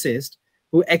pharmacist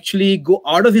who actually go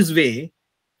out of his way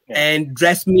and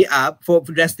dress me up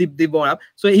dress the bone up,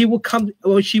 so he will come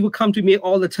or she will come to me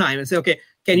all the time and say, okay,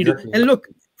 can you do? And look,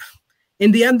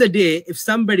 in the end of the day, if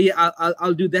somebody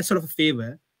I'll do that sort of a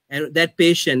favor, and that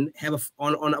patient have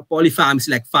on a polypharmacy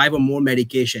like 5 or more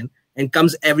medication and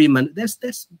comes every month,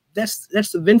 that's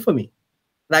a win for me.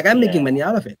 Like I'm making money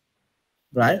out of it,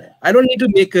 right? I don't need to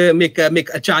make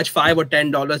a charge $5 or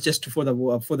 $10 just for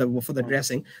the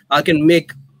dressing. I can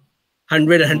make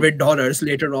 $100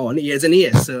 later on, years and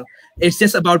years. So it's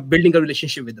just about building a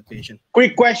relationship with the patient.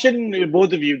 Quick question,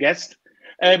 both of you guests.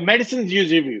 Medicines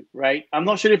use review, right? I'm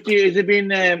not sure if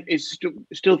is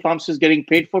still pharmacists getting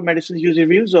paid for medicines use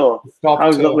reviews, or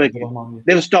how's that working?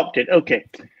 They've stopped it. Okay.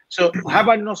 So how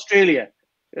about in Australia?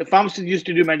 Pharmacists used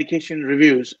to do medication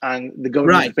reviews, and the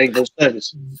government is paying for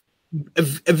service.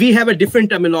 We have a different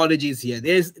terminologies here.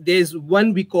 There's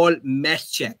one we call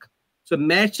match check. So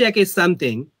match check is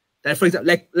something that, for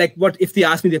example, like what if they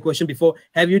asked me the question before,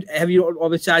 have you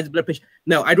always charged blood pressure?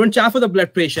 No, I don't charge for the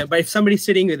blood pressure. But if somebody's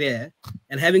sitting there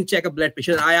and having check a blood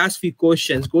pressure, I ask few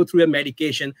questions, go through a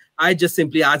medication, I just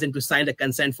simply ask them to sign the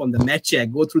consent form, the match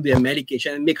check, go through their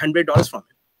medication, and make $100 from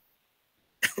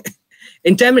it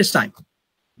in 10 minutes time.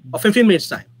 Or 15 minutes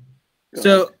time.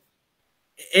 So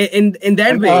in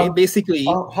that way, basically,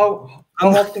 how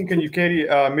often can you carry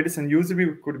medicine use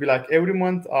review? Could be like every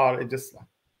month, or it just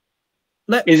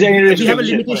is there any we have a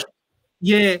limitation?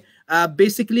 Yeah,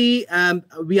 basically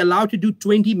we allowed to do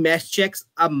 20 mass checks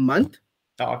a month.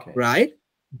 Oh, okay. Right.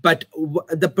 But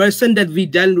the person that we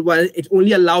done, well, it's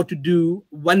only allowed to do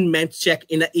 1 mass check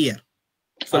in a year.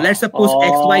 So let's suppose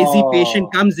XYZ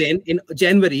patient comes in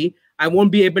January, I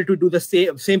won't be able to do the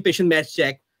same patient mass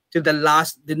check till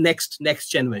the next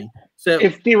January. So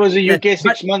if he was in UK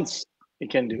 6 months, he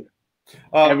can do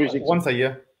every 6 once a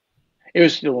year. It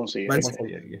was still once a year. Once a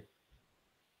year, yeah.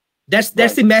 That's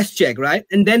the mass check, right?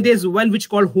 And then there's one which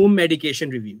called home medication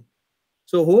review.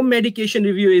 So home medication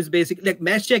review is basically like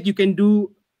mass check you can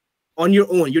do on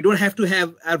your own. You don't have to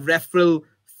have a referral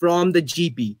from the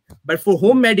GP. But for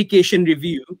home medication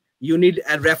review, you need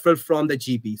a referral from the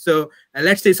GP. So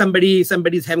let's say somebody's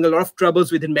having a lot of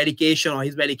troubles with his medication or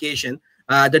his medication.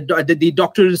 The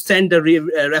doctor will send a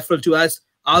referral to us.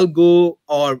 I'll go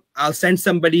or I'll send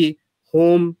somebody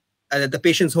home, the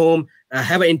patient's home,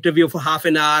 have an interview for half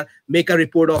an hour, make a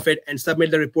report of it, and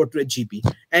submit the report to a GP.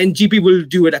 And GP will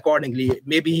do it accordingly.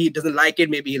 Maybe he doesn't like it,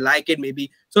 maybe he like it, maybe.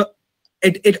 So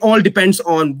it all depends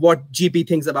on what GP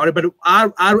thinks about it. But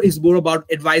our is more about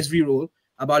advisory role,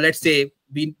 about, let's say,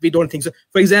 we don't think so.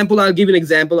 For example, I'll give you an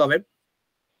example of it.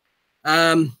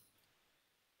 I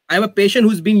have a patient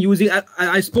who's been using,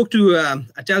 I spoke to,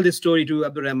 I tell this story to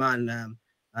Abdul Rahman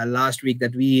last week,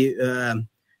 that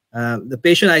the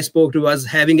patient I spoke to was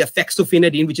having a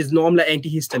fexofenadine, which is normal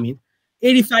antihistamine,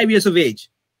 85 years of age,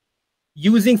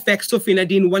 using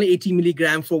fexofenadine 180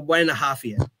 milligram for 1.5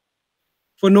 years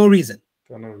for no reason.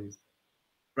 For no reason.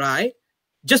 Right?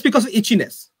 Just because of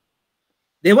itchiness.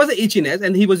 There was an itchiness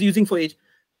and he was using for itch.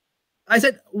 I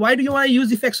said, why do you want to use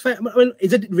the fexofenadine? Well,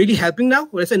 is it really helping now?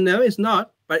 Well, I said, no, it's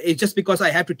not. But it's just because I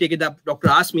have to take it up. Doctor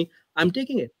asked me, I'm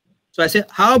taking it. So I said,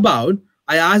 how about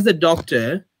I ask the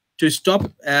doctor to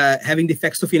stop having the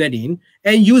fexofenadine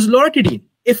and use loratadine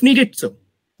if needed so.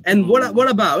 And what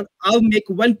about I'll make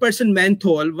 1%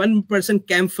 menthol, 1%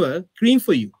 camphor cream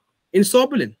for you in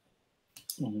Sorbulin.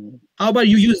 How about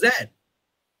you use that?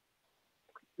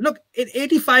 Look, at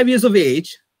 85 years of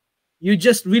age, you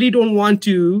just really don't want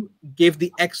to give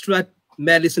the extra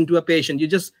medicine to a patient. You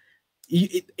just,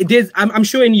 it is. I'm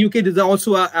sure in UK there's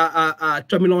also a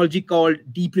terminology called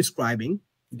deprescribing.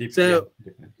 So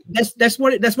that's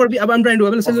what I'm trying to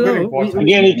do.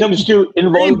 Again, it comes to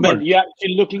involvement. You're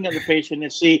actually looking at the patient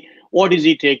and see what is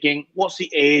he taking, what's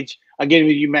the age. Again,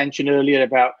 you mentioned earlier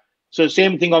about, so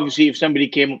same thing. Obviously, if somebody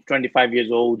came up 25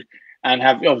 years old and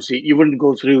have, obviously you wouldn't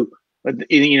go through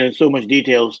so much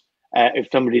details if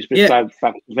somebody's prescribed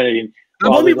fexofenadine. I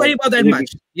won't be worried about that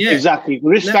much. Yeah, exactly.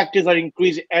 Risk factors are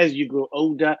increasing as you grow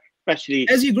older, especially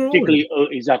as you grow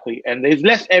older. Exactly, and there's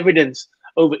less evidence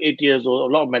over 8 years old,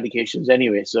 a lot of medications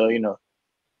anyway. So, you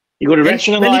got to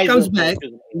rationalize. When he comes back,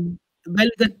 when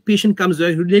that patient comes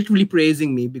back, literally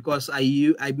praising me because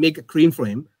I make a cream for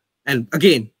him. And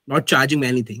again, not charging me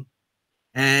anything.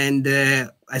 And I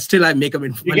make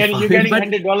him. You're getting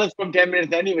 $100 from 10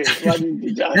 minutes anyway.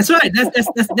 That's right.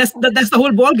 That's the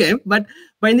whole ball game. But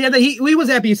in the other, he was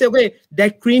happy. He said, okay,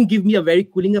 that cream gives me a very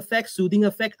cooling effect, soothing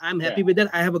effect. I'm happy with that.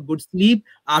 I have a good sleep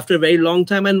after a very long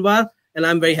time and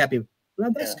I'm very happy. Well,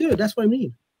 that's good. That's what I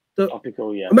mean. So,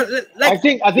 topical, yeah. But I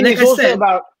think it's also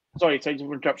about. Sorry to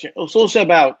interrupt you. It's also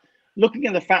about looking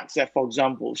at the facts that, for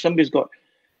example, somebody's got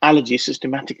allergies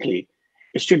systematically,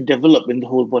 it should develop in the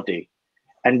whole body,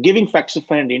 and giving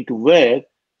fexofenadine to where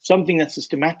something that's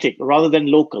systematic rather than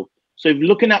local. So if you're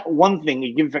looking at one thing,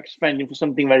 you give fexofenadine for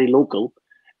something very local,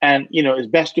 and it's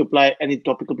best to apply any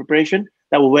topical preparation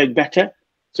that will work better.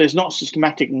 So it's not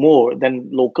systematic more than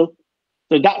local.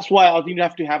 So that's why I think you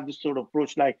have to have this sort of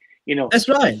approach, like, That's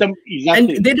right. Exactly.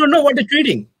 And they don't know what they're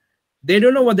treating.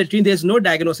 There's no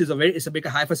diagnosis of it. It's a big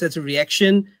hypersensitive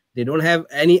reaction. They don't have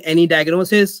any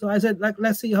diagnosis. So I said, like,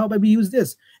 let's see how about we use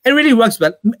this. It really works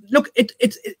well. Look,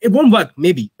 it won't work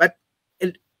maybe, but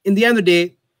in the end of the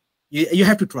day, you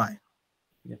have to try.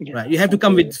 Yeah. Right? You have to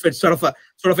come with sort of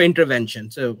an intervention.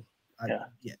 So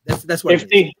that's what.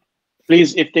 Ifti,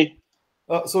 please, Ifti.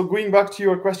 So going back to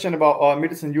your question about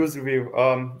medicine use review,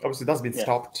 obviously that's been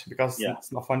stopped because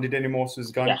it's not funded anymore. So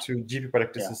it's gone to GP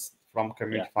practices from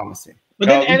community pharmacy. But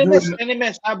then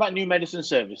NMS, how about new medicine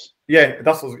service? Yeah,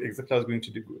 that's exactly what I was going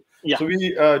to do. Yeah. So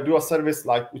we do a service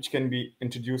which can be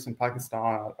introduced in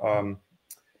Pakistan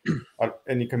or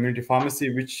any community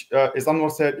pharmacy, which as Anwar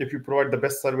said, if you provide the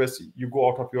best service, you go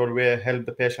out of your way, help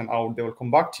the patient out, they will come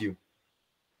back to you.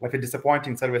 If a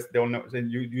disappointing service, they will know, then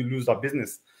you lose our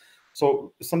business.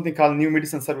 So something called New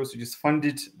Medicine Service, which is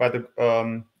funded by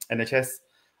the NHS.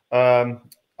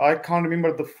 I can't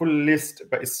remember the full list,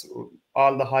 but it's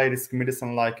all the high-risk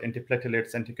medicine like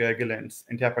antiplatelets, anticoagulants,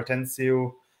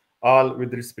 antihypertensive, all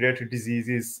with respiratory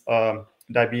diseases,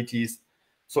 diabetes.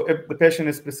 So if the patient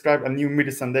is prescribed a new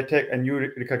medicine, they take, and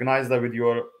you recognize that with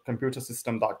your computer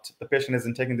system that the patient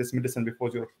isn't taking this medicine before.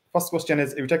 Your first question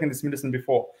is, if you're taking this medicine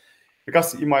before,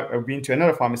 because you might have been to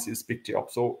another pharmacist, picked you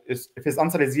up. So if his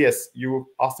answer is yes, you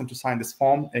ask them to sign this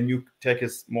form and you take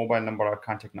his mobile number or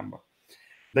contact number.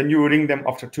 Then you ring them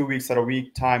after 2 weeks or a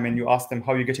week time and you ask them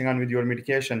how you're getting on with your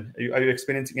medication. Are you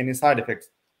experiencing any side effects?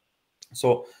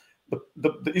 So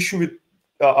the issue with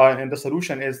and the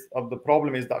solution is the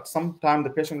problem is that sometimes the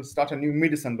patient will start a new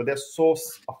medicine, but they're so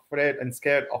afraid and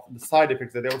scared of the side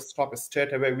effects that they will stop it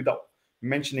straight away without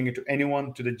mentioning it to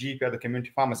anyone, to the GP or the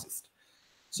community pharmacist.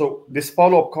 So this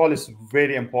follow-up call is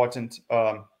very important.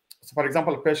 So for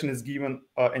example, a patient is given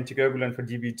anticoagulant for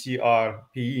DVT or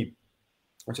PE,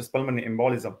 which is pulmonary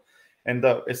embolism, and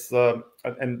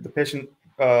the patient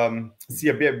see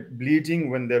a bit of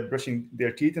bleeding when they're brushing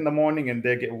their teeth in the morning, and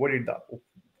they get worried that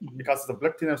because it's a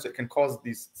blood thinner, so it can cause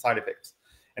these side effects,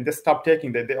 and they stop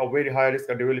taking that. They are very high risk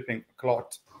of developing a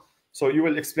clot. So you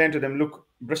will explain to them, look,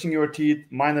 brushing your teeth,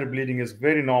 minor bleeding is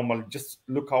very normal. Just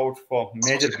look out for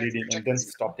major bleeding and then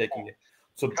stop taking it.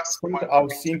 So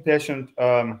I've seen patients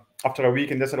after a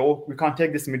week and they said, oh, we can't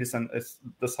take this medicine.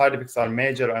 The side effects are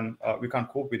major and we can't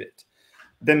cope with it.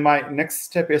 Then my next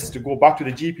step is to go back to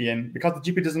the GP, and because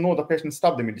the GP doesn't know, the patient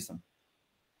stopped the medicine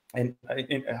and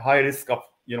in a high risk of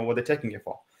what they're taking it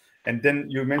for. And then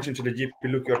you mentioned to the GP,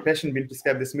 look, your patient been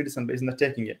prescribed this medicine but is not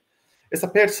taking it. It's a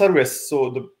paid service,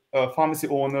 so the pharmacy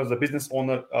owners, the business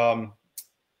owner,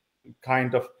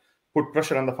 kind of put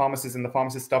pressure on the pharmacists, and the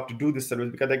pharmacists stop to do this service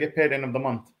because they get paid end of the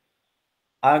month.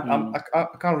 I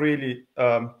can't really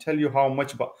tell you how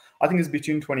much, but I think it's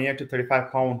between 28 to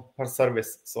 35 pounds per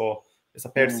service. So it's a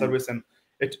paid service, and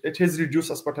it has reduced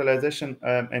hospitalization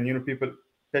and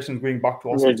patients going back to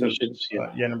hospital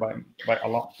by a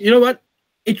lot. You know what?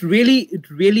 It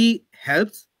really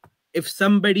helps if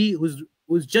somebody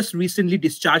who's just recently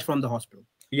discharged from the hospital.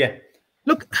 Yeah.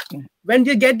 Look, when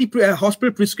they get the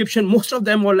hospital prescription, most of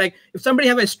them are like, if somebody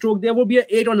have a stroke, there will be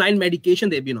 8 or 9 medication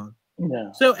they've been on.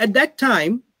 Yeah. So at that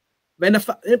time, when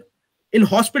in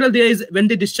hospital, when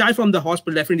they discharge from the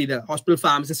hospital, definitely the hospital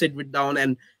pharmacist sit with down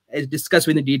and discuss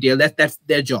with the detail. That's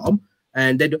their job.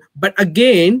 And but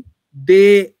again,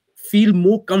 they feel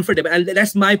more comfortable, and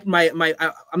that's my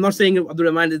I'm not saying Abdul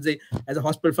Rahman is as a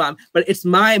hospital farm, but it's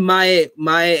my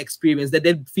experience that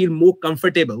they feel more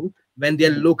comfortable when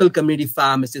their local community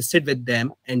pharmacists sit with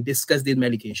them and discuss these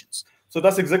medications. So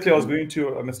that's exactly what I was going to,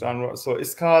 Mr. Anwar. So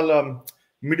it's called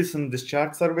medicine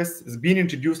discharge service. It's been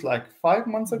introduced like 5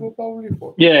 months ago, probably.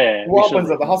 Yeah. What happens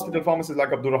is the hospital pharmacist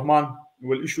like Abdul Rahman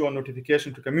will issue a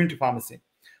notification to community pharmacy.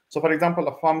 So, for example,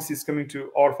 a pharmacy is coming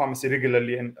to our pharmacy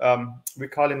regularly, and we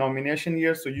call it nomination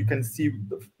year. So you can see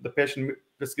the patient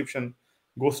prescription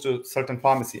goes to certain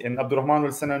pharmacy, and Abdul Rahman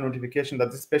will send a notification that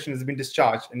this patient has been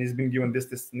discharged and he's been given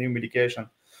this new medication.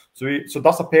 So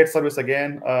that's a paid service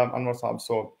again, Anwar Saab.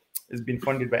 So it's been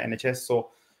funded by NHS.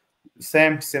 So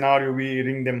same scenario, we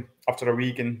ring them after a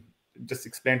week and just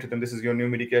explain to them, this is your new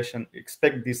medication.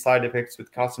 Expect these side effects.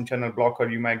 With calcium channel blocker,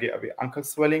 you might get a bit ankle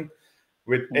swelling.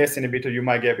 With ACE inhibitor, you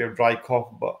might get a bit of dry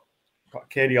cough, but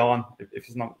carry on if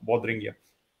it's not bothering you.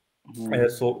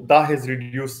 So that has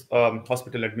reduced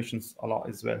hospital admissions a lot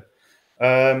as well.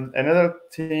 Another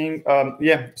thing,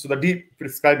 so the deep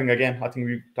prescribing again, I think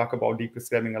we talk about deep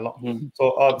prescribing a lot.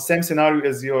 So same scenario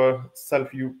as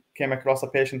yourself, you came across a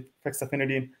patient,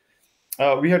 fexofenadine.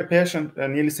 We had a patient,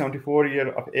 nearly 74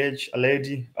 years of age, a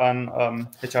lady on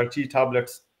HRT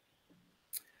tablets.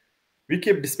 We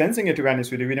kept dispensing it, to be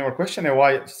honest with you. We never questioned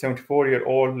why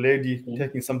 74-year-old lady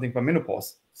taking something for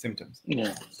menopause symptoms.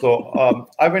 Yeah. So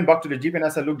I went back to the GP and I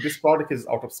said, look, this product is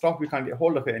out of stock. We can't get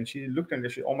hold of it. And she looked and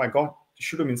she said, oh my God, it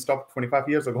should have been stopped 25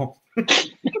 years ago.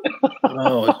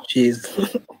 Oh, jeez.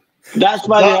 That's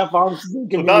why they have found.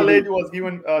 So that lady was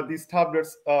given these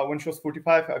tablets when she was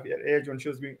 45 of her age, when she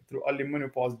was going through early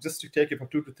menopause, just to take it for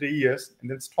 2 to 3 years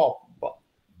and then stop. But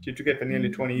she took it for nearly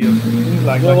 20 years.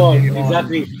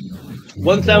 Exactly.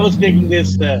 Once I was taking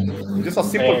this, just a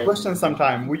simple question.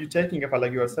 Sometimes were you taking it for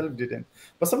like yourself didn't,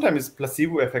 but sometimes it's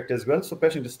placebo effect as well. So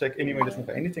patients just take any medicine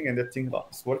for anything and they think that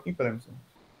it's working for them. So.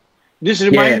 This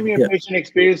reminded me of patient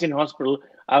experience in hospital.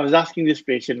 I was asking this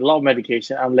patient a lot of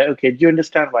medication. I'm like, okay, do you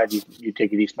understand why you're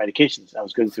taking these medications? I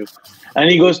was going through,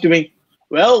 and he goes to me,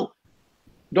 well,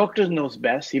 doctor knows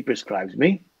best. He prescribes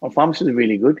me. Our pharmacist is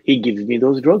really good. He gives me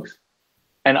those drugs,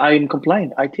 and I am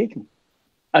compliant. I take them.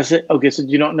 I said, okay, so do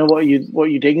you not know what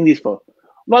you're taking these for?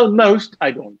 Well, most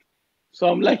I don't. So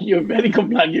I'm like, you're very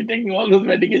compliant. You're taking all those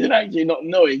medications actually not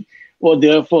knowing what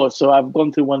they're for. So I've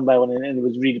gone through one by one and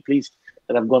was really pleased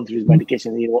that I've gone through his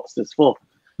medication and he what's this for.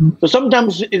 So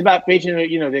sometimes it's about patients,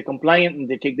 they're compliant and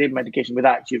they take their medication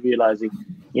without actually realizing,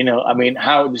 I mean,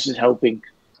 how this is helping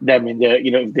them in their,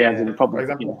 if they have any problem.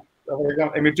 For example,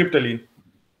 amitriptyline,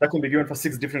 that can be given for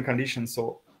 6 different conditions.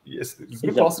 So yes, it's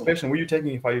good to ask the patient, what are you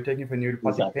taking it for? Are you taking it for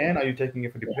neuropathic pain? Are you taking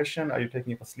it for depression? Are you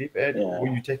taking it for sleep aid? What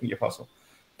are you taking it for? So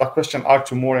that question adds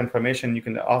to more information. You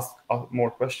can ask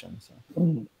more questions.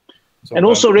 So, and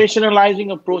also rationalizing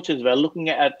approach as well, looking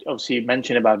at, obviously you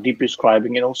mentioned about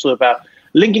deprescribing and also about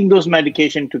linking those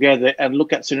medication together and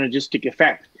look at synergistic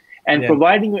effect and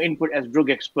providing your input as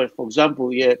drug expert. For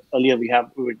example, earlier we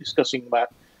were discussing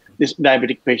about this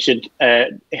diabetic patient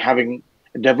having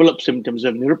developed symptoms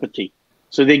of neuropathy.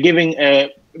 So they're giving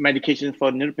medication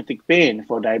for neuropathic pain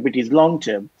for diabetes long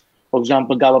term. For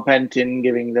example, gabapentin,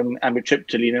 giving them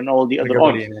amitriptyline and all the other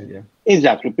odds.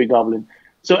 Exactly, pregabalin.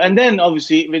 So, and then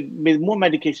obviously with more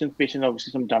medications, patients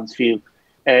obviously sometimes feel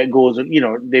they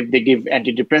give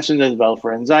antidepressants as well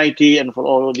for anxiety and for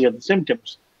all of the other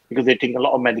symptoms because they take a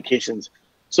lot of medications.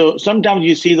 So sometimes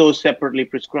you see those separately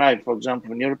prescribed, for example,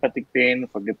 for neuropathic pain,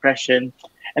 for depression,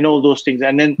 and all those things.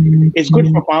 And then it's good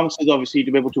for pharmacists, obviously,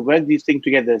 to be able to work these things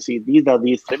together, see these are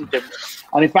these symptoms.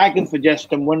 And if I can suggest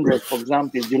them one drug, for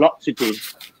example,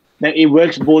 duloxetine, then it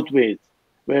works both ways,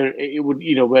 where it would,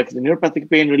 work the neuropathic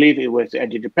pain relief, it works the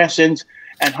antidepressants,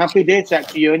 and happy days,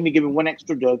 actually, you're only giving one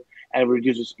extra drug and it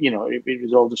reduces, it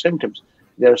resolves the symptoms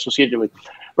they're associated with.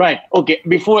 Right. Okay.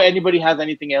 Before anybody has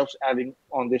anything else adding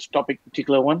on this topic,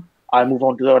 particular one, I'll move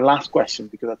on to the last question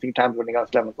because I think time's running out.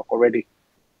 It's 11 o'clock already.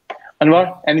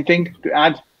 Anwar, anything to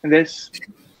add in this?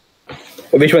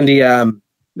 Which one? The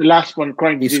last one,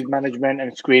 chronic disease management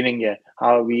and screening. Yeah.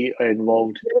 How are we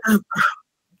involved?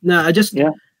 No, I just.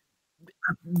 Yeah.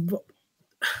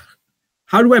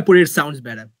 How do I put it? Sounds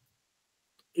better.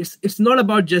 It's not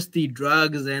about just the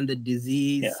drugs and the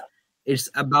disease. Yeah. It's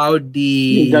about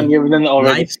the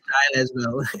lifestyle as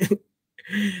well.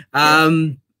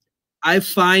 I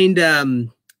find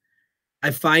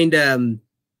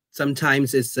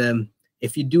sometimes it's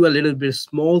if you do a little bit of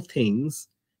small things,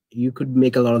 you could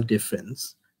make a lot of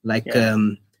difference. Like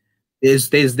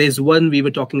there's one we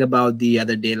were talking about the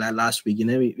other day, last week.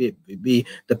 The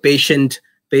patient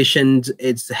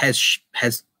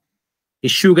has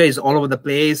his sugar is all over the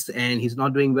place and he's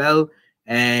not doing well.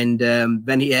 And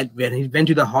when he went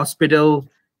to the hospital,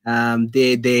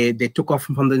 they took off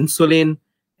from the insulin,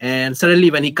 and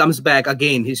suddenly when he comes back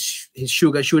again, his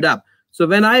sugar shoot up. So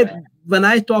when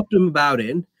I talk to him about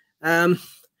it,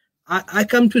 I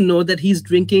come to know that he's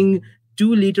drinking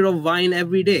 2 liters of wine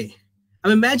every day. I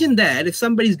mean, imagine that if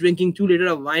somebody's drinking 2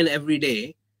 liters of wine every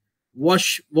day, what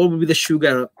would be the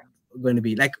sugar going to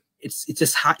be? Like it's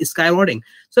just it's skyrocketing.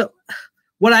 So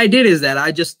what I did is that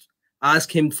I just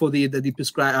asked him for the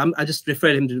prescribe. I just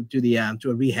referred him to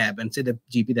a rehab and said to the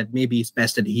GP that maybe it's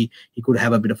best that he could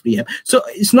have a bit of rehab. So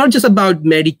it's not just about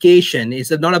medication. It's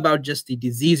not about just the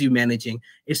disease you're managing.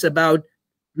 It's about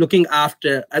looking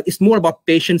after. It's more about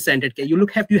patient-centered care. You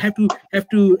have to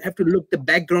look the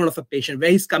background of a patient,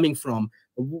 where he's coming from,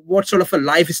 what sort of a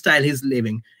lifestyle he's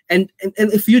living, and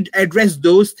if you address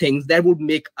those things, that would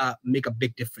make a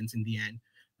big difference in the end.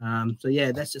 So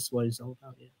yeah, that's just what it's all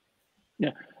about.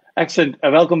 Yeah. Excellent.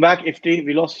 Welcome back, Ifti.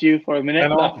 We lost you for a minute.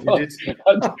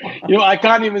 I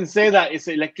can't even say that it's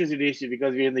an electricity issue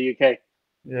because we're in the UK.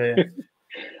 Yeah.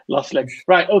 Lost leg.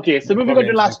 Right. Okay. So moving on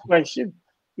to the last question.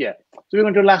 Yeah. So moving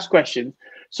on to the last question.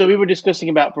 So we were discussing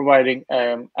about providing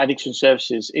addiction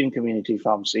services in community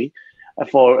pharmacy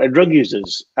for drug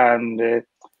users, and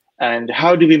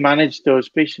how do we manage those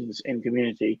patients in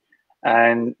community,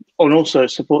 and also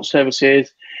support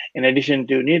services in addition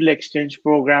to needle exchange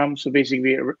programs. So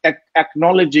basically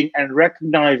acknowledging and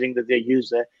recognizing that they're a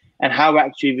user and how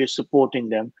actually we're supporting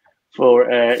them for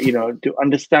to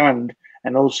understand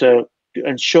and also to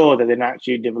ensure that they're not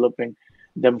actually developing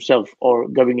themselves or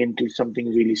going into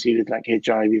something really serious like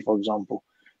HIV, for example.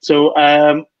 So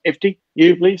Ifti,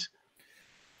 you please.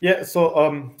 Yeah,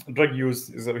 so drug use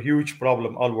is a huge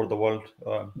problem all over the world.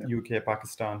 UK,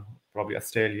 Pakistan, probably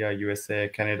Australia, USA,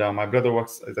 Canada. My brother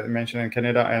works, as I mentioned, in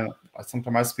Canada, and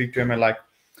sometimes I speak to him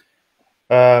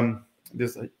and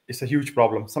it's a huge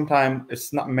problem. Sometimes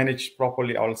it's not managed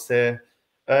properly, I'll say.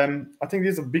 I think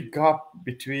there's a big gap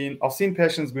between, I've seen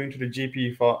patients going to the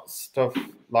GP for stuff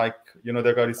like, they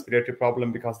got a respiratory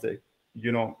problem because they,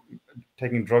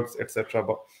 taking drugs, etc.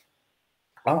 But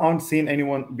I haven't seen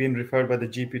anyone being referred by the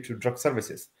GP to drug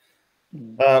services.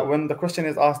 When the question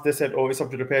is asked, they said, it's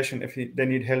up to the patient. If they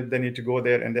need help, they need to go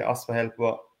there and they ask for help.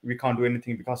 But we can't do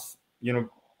anything because, due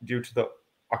to the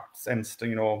acts and,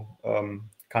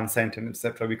 consent and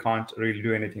etc., we can't really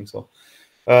do anything. So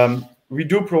We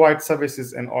do provide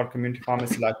services in our community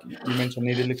pharmacy, like you mentioned,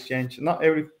 needle exchange. Not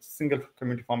every single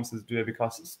community pharmacist do it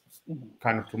because it's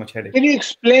kind of too much headache. Can you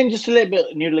explain just a little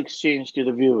bit needle exchange to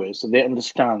the viewers so they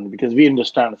understand? Because we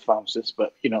understand as pharmacists,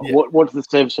 but what's the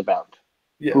service about?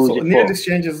 Yeah, so needle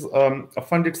exchange is a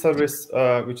funded service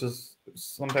which is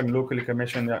sometimes locally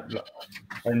commissioned,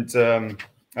 and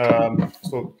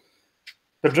so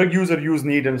the drug user use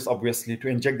needles obviously to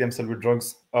inject themselves with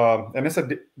drugs,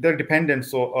 and they're dependent.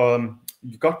 So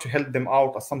you got to help them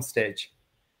out at some stage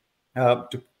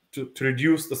to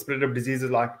reduce the spread of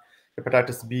diseases like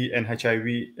hepatitis B and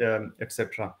HIV,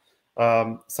 etc.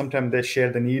 Sometimes they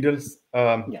share the needles,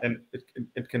 and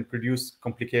it can produce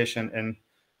complication and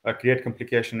create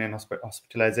complication in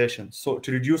hospitalization. So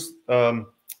to reduce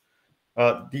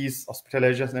these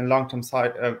hospitalizations and long-term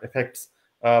side effects,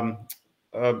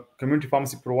 community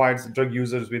pharmacy provides drug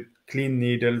users with clean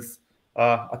needles.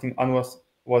 I think Anwar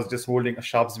was just holding a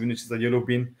sharps bin, which is a yellow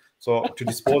bin, so to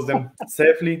dispose them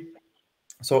safely.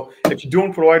 So if you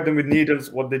don't provide them with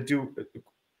needles, what they do,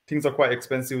 things are quite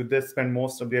expensive. They spend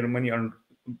most of their money on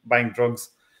buying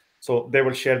drugs. So they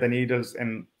will share the needles,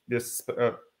 and this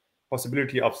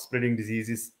possibility of spreading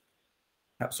diseases.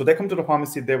 So they come to the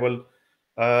pharmacy, they will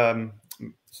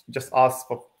just ask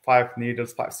for 5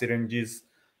 needles, 5 syringes.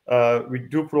 We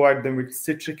do provide them with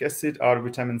citric acid or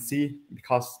vitamin C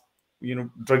because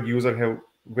drug users have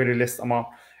very less amount,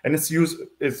 and its use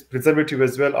is preservative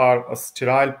as well, or a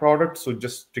sterile product, so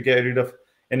just to get rid of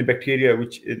any bacteria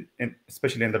which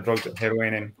especially in the drugs,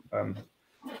 heroin,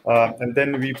 and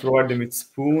then we provide them with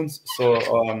spoons, so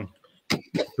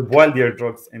to boil their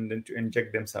drugs and then to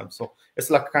inject themselves. So it's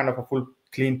like kind of a full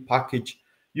clean package.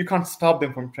 You can't stop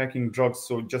them from taking drugs,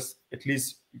 so just at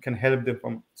least you can help them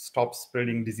from stop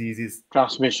spreading diseases,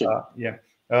 transmission.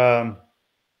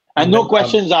 And no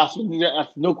questions asked.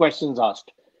 No questions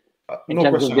asked. No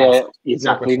question asked.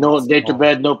 Exactly. No date of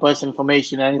birth, no personal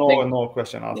information, anything. No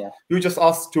question asked. Yeah. You just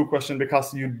ask 2 questions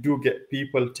because you do get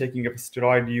people taking up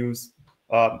steroid use,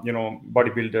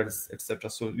 bodybuilders, etc.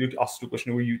 So you ask 2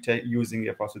 questions. Who you using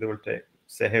it for? So they will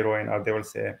say heroin, or they will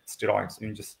say steroids.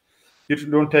 You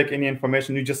don't take any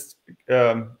information. You just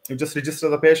register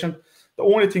the patient. The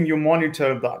only thing you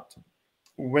monitor that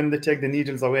when they take the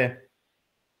needles away,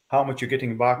 how much you're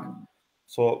getting back.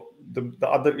 So the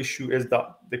other issue is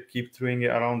that they keep throwing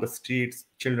it around the streets.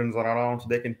 Children are around, so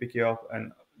they can pick you up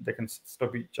and they can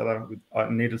stop each other with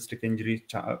needle stick injury.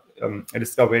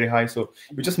 Risk are very high. So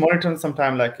we just monitor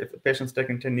sometime, like if a patient's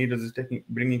taking 10 needles, is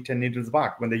bringing 10 needles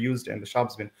back when they used it in the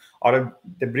sharps bin, or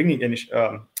they're bringing any.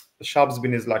 The sharps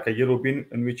bin is like a yellow bin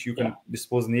in which you can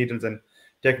dispose needles and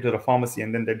take it to the pharmacy,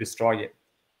 and then they destroy it.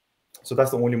 So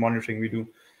that's the only monitoring we do.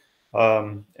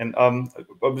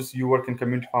 Obviously you work in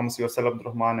community pharmacy yourself,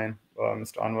 Abdurrahman and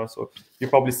Mr. Anwar, so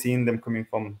you've probably seen them coming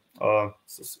from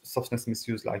substance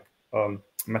misuse like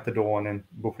methadone and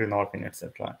buprenorphine,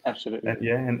 etc. Absolutely.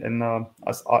 And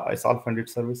it's all funded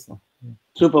service. So.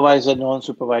 Supervisor,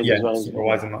 non-supervised as well.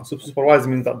 Supervisor. So supervised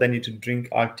means that they need to drink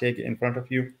or take it in front of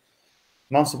you.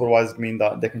 Non-supervised means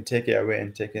that they can take it away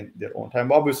and take it in their own time.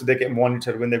 But obviously, they get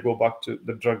monitored when they go back to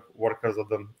the drug workers or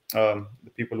the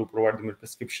people who provide them with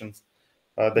prescriptions.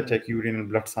 They take urine and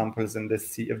blood samples, and they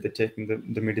see if they're taking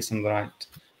the medicine right.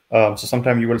 So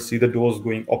sometimes you will see the dose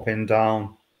going up and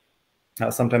down.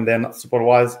 Sometimes they're not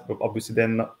supervised, but obviously they're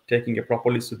not taking it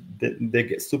properly, so they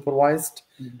get supervised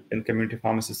in community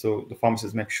pharmacy. So the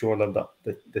pharmacists make sure that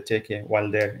they take it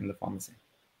while they're in the pharmacy.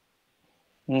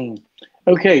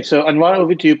 Okay, so Anwar,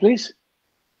 over to you, please.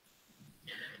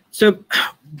 So,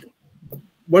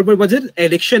 what was it?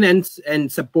 Addiction and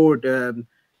support.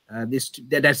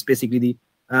 That's basically the.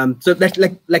 So that's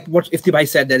like what Iftibai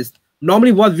said. That is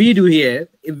normally what we do here.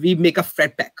 If we make a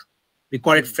fret pack, we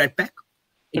call it fret pack.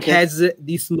 It has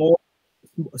these small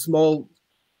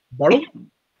bottle,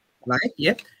 right?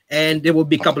 Yeah, and there will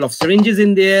be a couple of syringes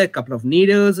in there, a couple of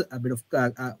needles, a bit of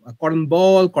a cotton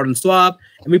ball, cotton swab,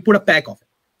 and we put a pack of it.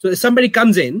 So if somebody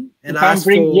comes in and asks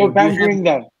for... You're pampering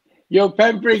them. You're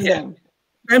pampering them.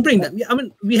 Pampering them. I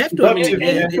mean, we have to...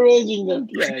 encouraging them.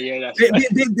 Yeah, that's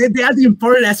right. They are the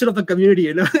important asset of the community,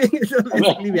 you know. So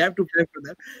basically, we have to pamper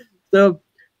them.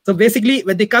 So basically,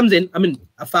 when they comes in, I mean,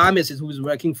 a pharmacist who's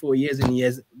working for years and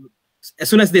years, as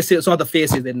soon as they saw the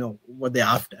faces, they know what they're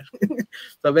after.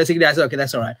 So basically, I said, okay,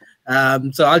 that's all right.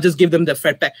 So I'll just give them the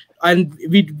fret pack, and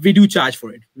we do charge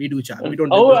for it. We do charge. We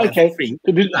don't. Okay. Free.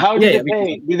 How do they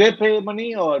pay? Do they pay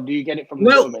money, or do you get it from the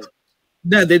government?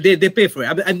 No, they pay for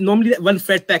it. And normally, one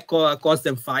fret pack costs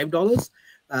them $5.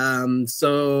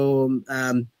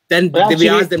 Then we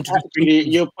ask them to.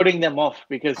 You're putting them off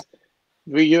because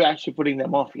you're actually putting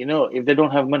them off. You know, if they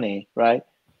don't have money, right?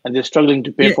 and they're struggling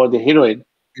to pay for the heroin,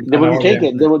 they wouldn't take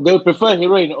it. They would prefer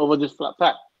heroin over this flat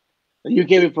pack. The UK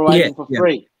will provide them for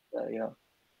free. You know.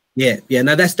 Yeah.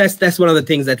 Now that's one of the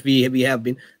things that we have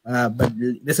been, but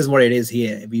this is what it is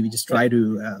here. We just try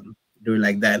to do it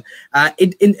like that.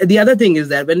 The other thing is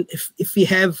that if we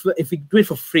do it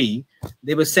for free,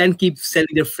 they will keep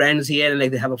sending their friends here, and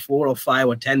like they have a 4 or 5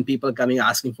 or 10 people coming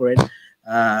asking for it.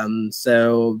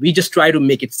 So we just try to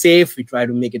make it safe. We try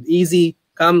to make it easy.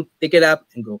 Come, pick it up,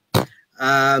 and go.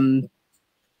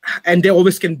 And they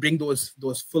always can bring those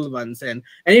full ones, and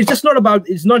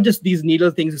it's not just these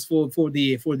needle things. It's for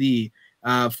the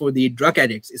drug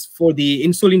addicts. It's for the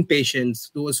insulin patients,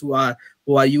 those who are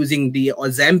using the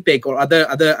Ozempic or other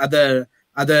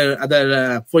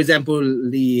for example,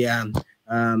 the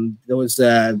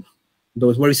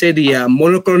those what we say, the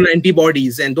monoclonal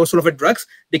antibodies and those sort of drugs.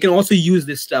 They can also use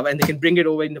this stuff, and they can bring it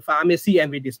over in the pharmacy,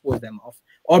 and we dispose them off,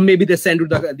 or maybe they send to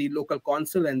the local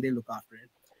consul and they look after it.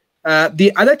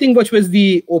 The other thing, which was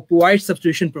the opioid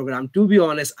substitution program, to be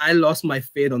honest, I lost my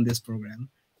faith on this program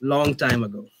long time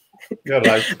ago. You're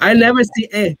right. I never see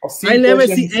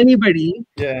anybody.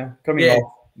 Coming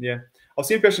off. Yeah, I've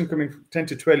seen patients coming 10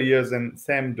 to 12 years and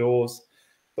same dose.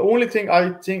 The only thing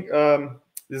I think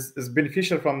is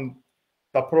beneficial from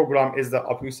the program is that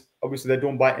obviously they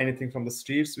don't buy anything from the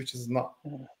streets, which is not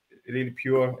really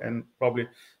pure, and probably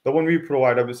the one we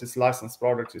provide, obviously, is licensed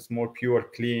products. It's more pure,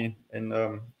 clean, and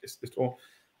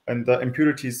and the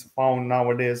impurities found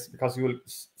nowadays, because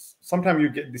sometimes you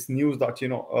get this news that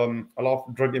a lot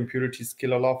of drug impurities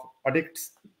kill a lot of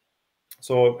addicts.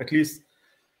 So at least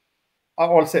I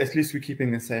will say, at least we're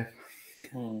keeping it safe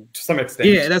to some extent.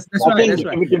 Yeah, that's right. That's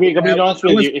right. To be honest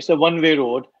with you, it's a one-way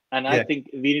road, and I think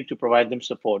we need to provide them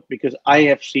support, because I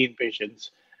have seen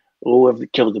patients who have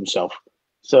killed themselves.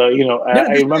 So,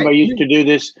 I remember I used to do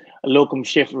this locum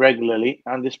shift regularly,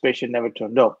 and this patient never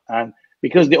turned up. And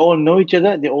because they all know each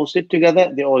other, they all sit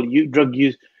together, they all drug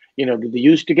use, they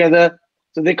use together.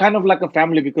 So they're kind of like a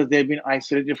family, because they've been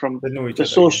isolated from the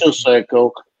social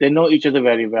circle. They know each other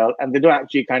very well, and they don't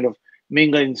actually kind of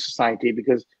mingle in society,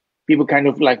 because people kind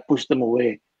of like push them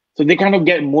away. So they kind of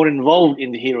get more involved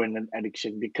in the heroin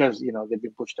addiction, because, they've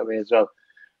been pushed away as well.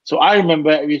 So I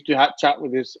remember we used to have chat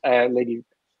with this lady.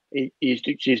 She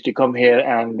used to come here,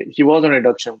 and she was on a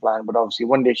reduction plan, but obviously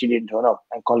one day she didn't turn up,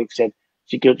 and colleagues said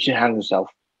she hanged herself.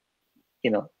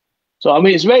 So I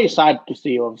mean, it's very sad to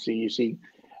see. Obviously, you see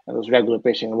those regular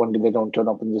patients, one day they don't turn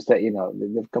up, and just that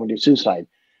they've committed suicide.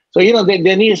 So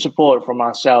they need support from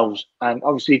ourselves, and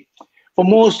obviously for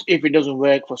most, if it doesn't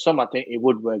work, for some I think it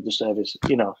would work, the service.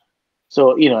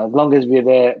 So as long as we're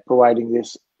there providing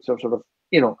this sort of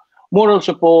moral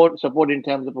support in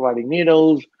terms of providing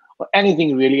needles, or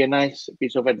anything really, a nice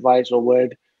piece of advice or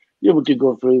word, you're able to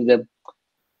go through them.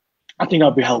 I think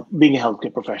I'll be being a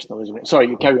healthcare professional, isn't it? Sorry,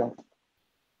 you carry on.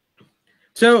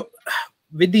 So,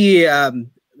 with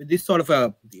this sort of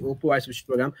the opioid switch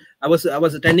program, I was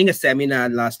attending a seminar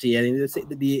last year, and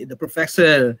the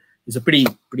professor is a pretty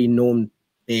known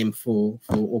name for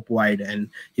opioid, and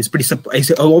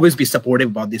he's always be supportive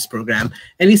about this program.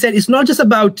 And he said it's not just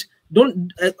about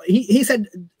he said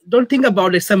don't think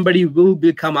about if somebody will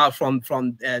come out from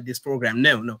this program.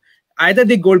 No. Either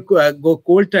they go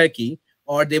cold turkey,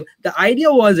 or the idea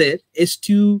is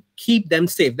to keep them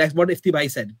safe. That's what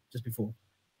Iftibai said just before.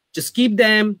 Just keep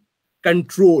them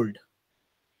controlled.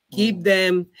 Keep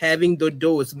them having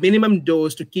the minimum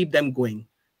dose to keep them going.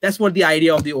 That's what the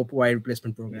idea of the opioid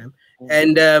replacement program.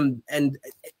 And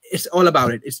it's all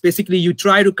about it. It's basically you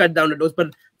try to cut down the dose,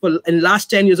 but in the last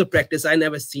 10 years of practice, I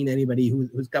never seen anybody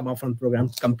who's come out from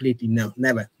programs completely. No,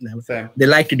 never. Same. They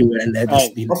like to do it, and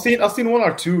I've seen one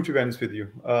or two, to be honest with you.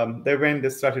 They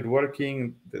started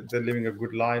working, they're living a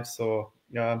good life. So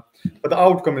yeah, but the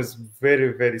outcome is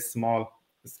very, very small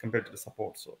as compared to the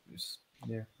support. So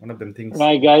one of them things.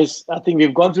 Right, guys, I think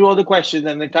we've gone through all the questions,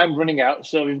 and the time's running out.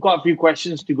 So we've got a few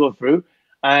questions to go through,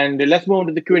 and let's move on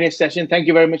to the Q&A session. Thank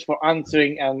you very much for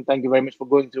answering, and thank you very much for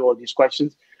going through all these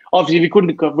questions. Obviously, we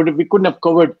couldn't have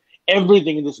covered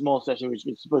everything in this small session, which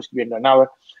was supposed to be under an hour.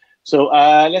 So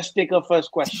let's take our first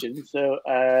question.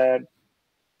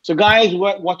 So guys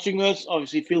watching us,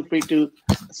 obviously feel free to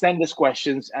send us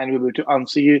questions, and we'll be able to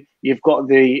answer you. You've got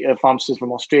the pharmacists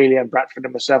from Australia, and Bradford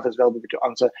and myself as well, will be able to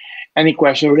answer any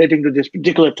question relating to this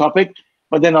particular topic.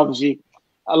 But then obviously,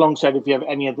 alongside, if you have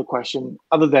any other question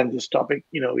other than this topic,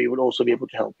 we would also be able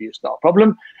to help you. It's not a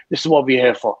problem. This is what we're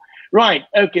here for. Right.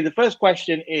 Okay. The first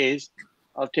question is,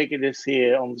 I'll take this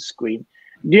here on the screen.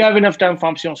 Do you have enough time,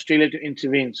 Pharmacy Australia, to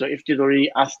intervene? So if you'd already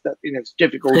asked that, it's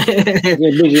difficult in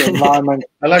a busy environment.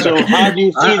 I like so that. how do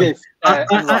you see this?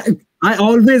 I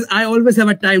always have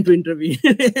a time to intervene.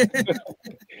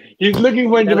 He's looking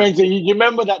for intervention. You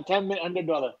remember that $10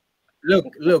 $100?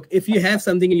 Look, if you have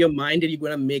something in your mind that you're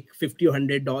gonna make $50 or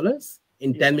 $100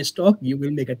 in 10 minutes talk, you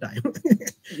will make a time.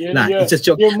 It's just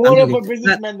joking. You're more of a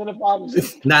businessman than a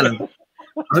pharmacist. No.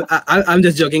 I'm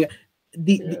just joking.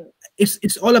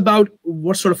 It's all about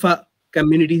what sort of a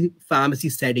community pharmacy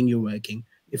setting you're working.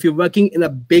 If you're working in a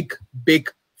big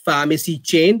pharmacy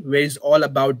chain where it's all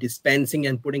about dispensing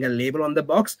and putting a label on the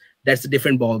box, that's a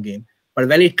different ball game. But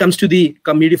when it comes to the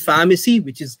community pharmacy,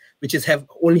 which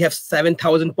only have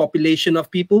 7,000 population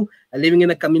of people living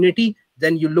in a community,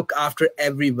 then you look after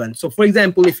everyone. So for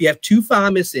example, if you have 2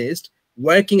 pharmacists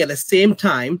working at the same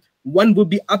time, one would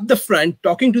be up the front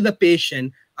talking to the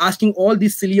patient, asking all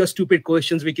these silly or stupid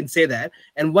questions, we can say that,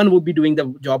 and one would be doing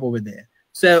the job over there.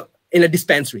 So in a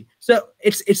dispensary. So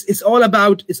it's all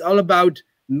about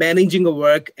managing the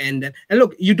work. And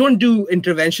look, you don't do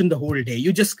intervention the whole day.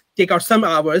 You just take out some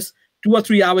hours, 2 or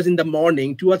 3 hours in the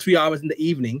morning, 2 or 3 hours in the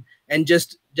evening, and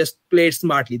just play it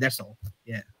smartly. That's all.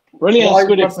 Yeah. Brilliant.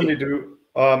 Well, I personally do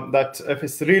that. If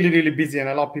it's really busy and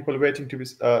a lot of people waiting to be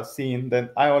seen, then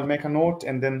I will make a note,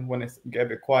 and then when it's get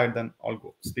quiet, then I'll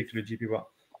go speak to the GP. But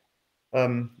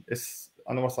it's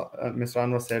Mr.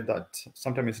 Anwar said that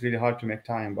sometimes it's really hard to make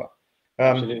time, but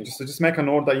just make a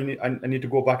note that I need to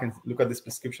go back and look at this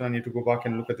prescription. I need to go back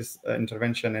and look at this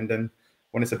intervention, and then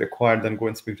when it's a bit quiet, then go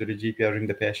and speak to the GP or ring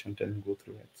the patient and go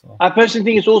through it. So I personally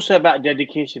think it's also about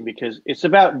dedication, because it's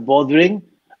about bothering.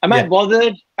 Am I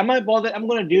bothered? I'm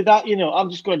going to do that. I'm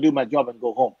just going to do my job and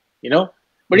go home.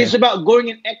 But it's about going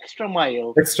an extra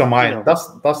mile. Extra mile.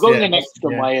 That's going an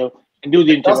extra mile and do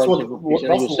the intervention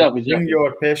yourself. Bring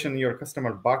your patient, your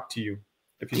customer back to you.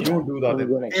 If you don't do that,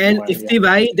 and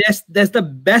that's the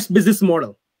best business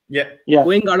model. Yeah.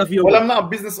 Going out of your I'm not a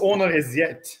business owner as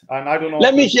yet, and I don't know.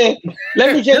 Let me share.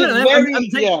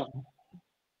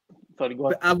 Sorry,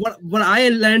 go on. What I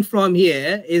learned from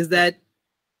here is that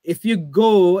if you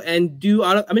go and do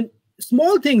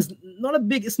small things, not a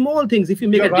big, small things. If you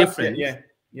make a difference,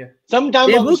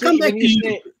 sometimes they will come back to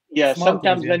you.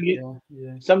 Sometimes when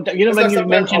you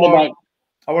mentioned about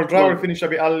our driver finished a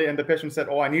bit early, and the patient said,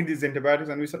 "Oh, I need these antibiotics,"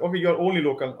 and we said, "Okay, you're only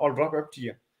local. I'll drop up to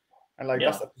you." And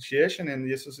that's appreciation, and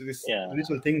these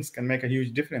little things can make a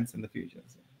huge difference in the future.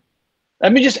 So.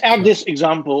 Let me just add this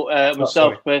example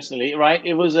myself personally. Right,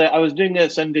 it was I was doing a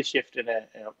Sunday shift in a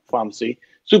pharmacy,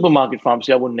 supermarket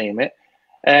pharmacy. I wouldn't name it,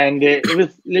 and it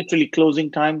was literally closing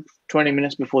time, 20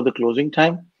 minutes before the closing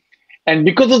time. And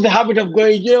because of the habit of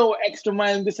going, extra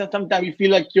mile and this, and sometimes you feel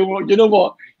like you'll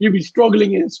be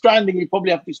struggling and stranding. You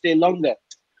probably have to stay longer.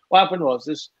 What happened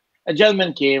was a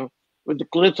gentleman came with the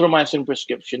clarithromycin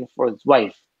prescription for his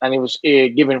wife, and it was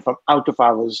given from out of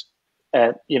hours,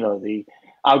 the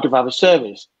out of hours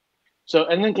service. So,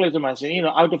 and then clarithromycin,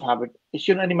 out of habit, is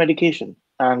she on any medication?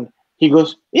 And he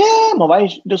goes, "Yeah, my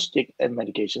wife does take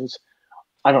medications.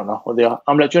 I don't know what they are."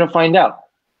 I'm like, trying to find out.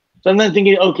 So I'm then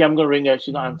thinking, okay, I'm going to ring her.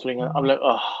 She's not answering her. I'm like,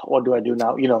 oh, what do I do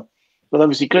now? But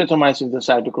obviously, clarithromycin is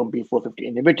a cytochrome P450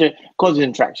 inhibitor, causes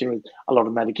interaction with a lot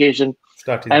of medication.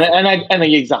 Exactly.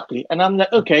 And I'm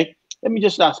like, okay, let me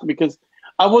just ask, because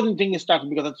I wasn't thinking starting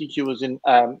because I think she was in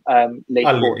late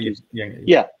 40s.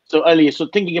 Yeah. So earlier. So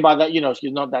thinking about that,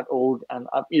 she's not that old, and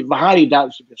I highly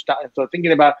doubt she can start. So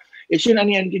thinking about, is she on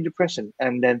any antidepressant?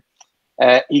 And then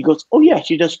he goes, "Oh yeah,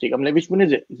 she does take." I'm like, "Which one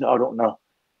is it?" He said, "I don't know."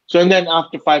 So and then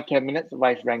after 5-10 minutes, the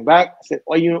wife rang back. I said,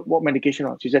 what medication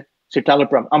on? She said,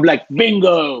 citalopram. I'm like,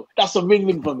 bingo! That's a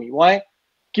win-win for me. Why?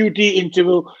 QT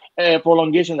interval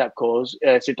prolongation that cause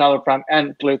citalopram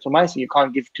and clarithromycin. You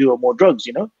can't give 2 or more drugs,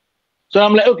 So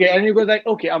I'm like, okay. And he goes like,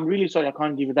 okay, I'm really sorry, I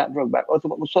can't give you that drug back. Also,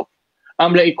 what's up?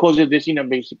 I'm like, it causes this,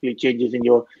 basically changes in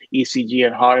your ECG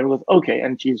and heart. And it was okay.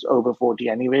 And she's over 40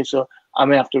 anyway, so I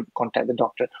may have to contact the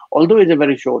doctor. Although it's a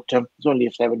very short term, it's only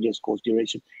a 7 years course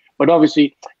duration. But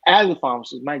obviously, as a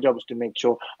pharmacist, my job is to make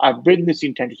sure I bring this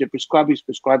intent to prescribe. He's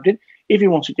prescribed it. If he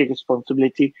wants to take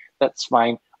responsibility, that's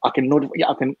fine. I can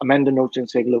amend the notes and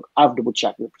say, look, I've double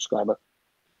checked with the prescriber.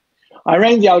 I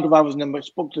rang the out of hours number,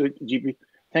 spoke to the GP.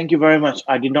 Thank you very much.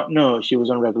 I did not know she was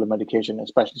on regular medication,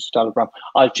 especially citalopram.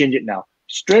 I'll change it now.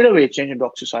 Straight away, change the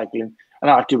doxycycline,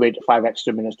 and I had to wait 5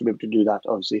 extra minutes to be able to do that,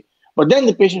 obviously. But then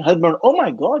the patient had been, oh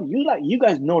my God, you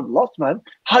guys know lots, man.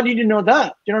 How did you know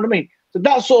that? Do you know what I mean? So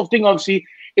that sort of thing, obviously,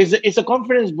 it's a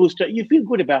confidence booster. You feel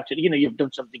good about it. You've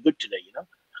done something good today,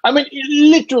 I mean,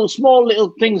 small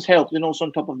little things help. Also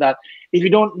on top of that, if you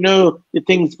don't know the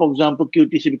things, for example,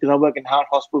 QTC, because I work in heart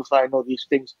hospitals, so I know these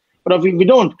things. But if we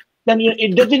don't, then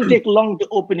it doesn't take long to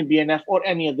open a BNF or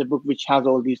any other book which has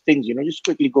all these things. Just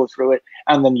quickly go through it,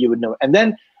 and then you would know. And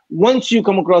then once you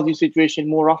come across these situations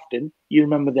more often, you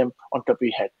remember them on top of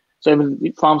your head. So I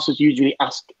mean, pharmacists usually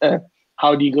ask,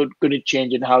 how do you go to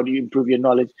change and how do you improve your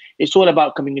knowledge? It's all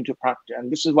about coming into practice.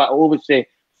 And this is why I always say,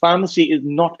 pharmacy is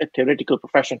not a theoretical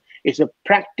profession. It's a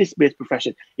practice-based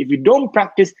profession. If you don't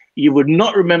practice, you would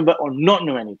not remember or not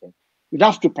know anything. You'd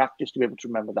have to practice to be able to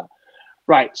remember that.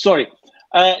 Right, sorry.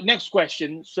 Next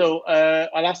question. So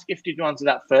I'll ask Ifti to answer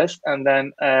that first. And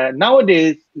then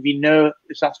nowadays, we know,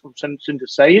 this asked from Sundar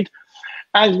Said,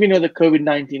 as we know the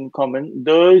COVID-19 common,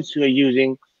 those who are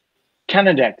using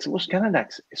Canadex. What's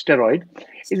Canadex? Steroid.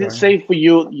 Is it safe for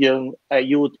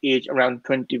youth age around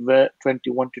 21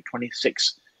 to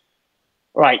 26?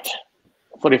 Right,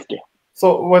 for Ifti.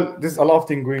 So, well, there's a lot of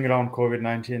things going around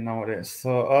COVID-19 nowadays.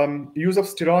 So, use of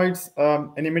steroids,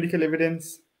 any medical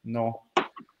evidence? No.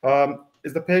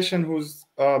 Is the patient who's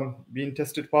being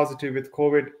tested positive with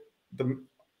COVID, the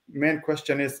main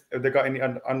question is if they got any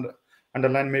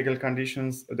underlying medical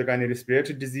conditions, if they got any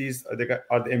respiratory disease, are they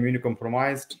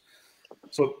immunocompromised?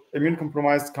 So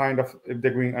immunocompromised, kind of, if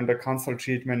they're going under cancer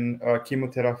treatment,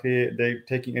 chemotherapy, they're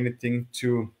taking anything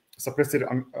to suppress their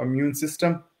immune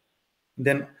system,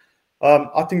 then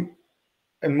I think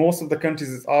in most of the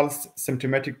countries it's all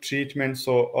symptomatic treatment.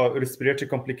 So respiratory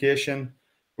complication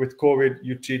with COVID,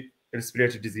 you treat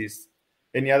respiratory disease.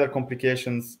 Any other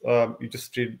complications, you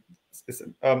just treat.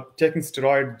 Taking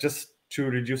steroid just to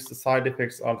reduce the side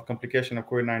effects or the complication of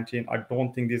COVID-19, I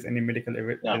don't think there's any medical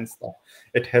evidence that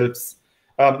it helps.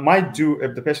 Might do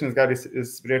if the patient has got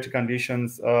respiratory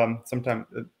conditions. Sometimes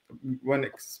when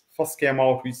it first came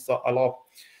out, we saw a lot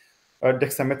of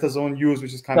dexamethasone use,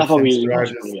 which is kind of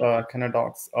steroid,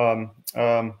 Canadox.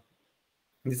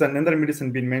 There's another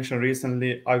medicine being mentioned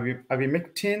recently,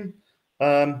 ivermectin.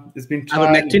 It's been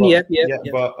tried,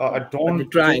 but I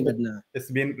don't think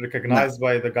it's been recognized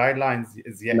by the guidelines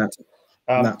as yet.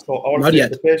 So I would say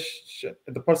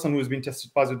the person who has been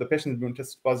tested positive, the patient has been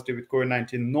tested positive with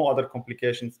COVID-19, no other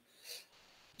complications,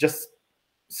 just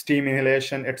steam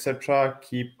inhalation, etc.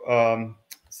 Keep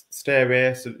stay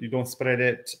away so you don't spread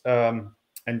it,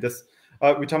 and this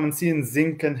vitamin C and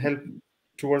zinc can help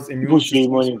towards immune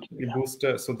system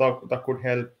booster, so that could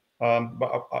help.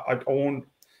 But I don't.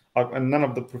 None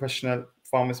of the professional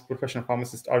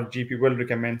pharmacists or GP will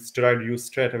recommend steroid use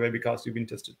straight away because you've been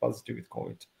tested positive with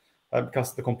COVID.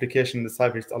 Because the complication, the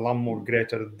side effects are a lot more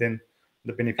greater than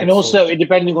the benefits. And also,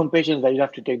 depending on patients, that you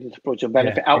have to take this approach of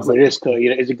benefit outweigh risk. So,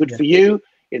 is it good for you?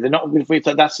 Is it not good for you?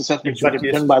 So that's assessment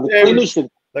done by the clinician.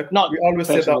 We always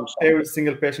say that every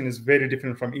single patient is very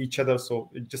different from each other. So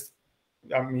it just,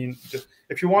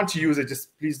 if you want to use it,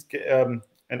 just please get an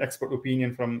expert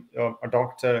opinion from a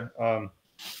doctor,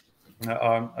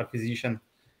 a physician.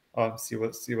 See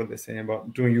what they say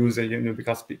about doing use it,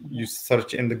 because you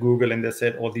search in the Google and they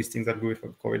said all these things are good for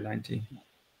COVID-19.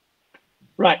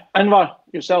 Right, Anwar,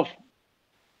 yourself.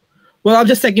 Well, I'll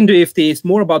just second to Ifti. It's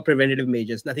more about preventative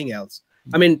measures, nothing else.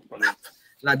 I mean,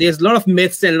 there's a lot of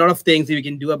myths and a lot of things that we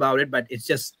can do about it, but it's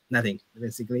just nothing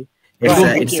basically.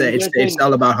 It's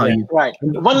all about how you. Right.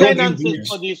 One line answer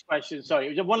for these questions.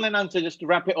 Sorry, one line answer just to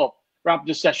wrap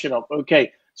this session up.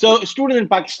 Okay. So students in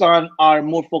Pakistan are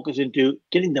more focused into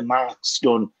getting the marks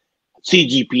done,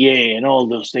 CGPA and all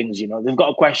those things. They've got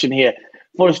a question here.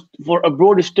 For a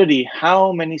broader study,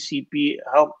 how many CGPA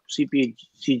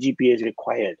is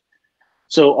required?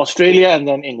 So Australia and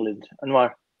then England.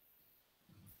 Anwar.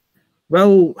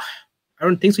 Well, I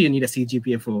don't think so. You need a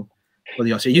CGPA for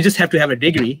the Australia. You just have to have a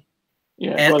degree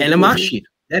and a mark sheet.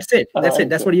 That's it.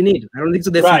 That's what you need. I don't think so.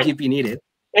 There's CGPA needed.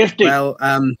 Well,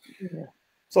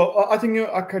 so I think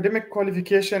your academic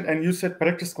qualification, and you said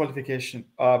practice qualification,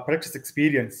 practice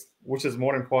experience, which is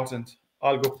more important.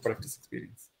 I'll go for practice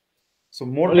experience. So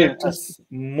more practice,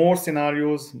 more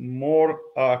scenarios, more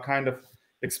kind of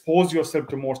expose yourself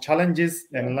to more challenges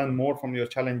and learn more from your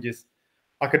challenges.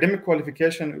 Academic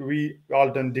qualification, we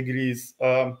all done degrees.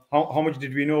 How much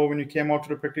did we know when you came out to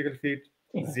the practical field?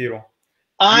 Zero.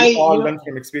 We all learned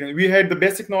from experience. We had the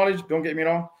basic knowledge, don't get me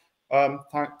wrong.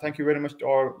 Thank you very much to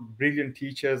our brilliant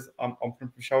teachers. I'm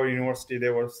from Peshawar University.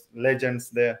 There were legends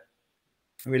there.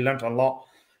 We learned a lot,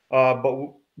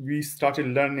 but we started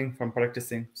learning from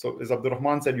practicing. So as Abdul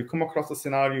Rahman said, you come across a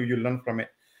scenario, you learn from it.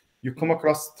 You come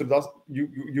across to that,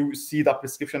 you see that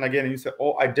prescription again, and you say,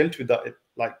 "Oh, I dealt with that."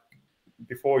 Like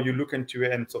before, you look into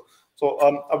it, and so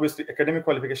obviously academic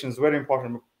qualification is very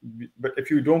important. But if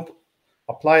you don't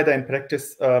apply that in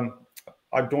practice,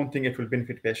 I don't think it will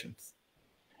benefit patients.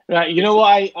 Right,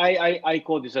 I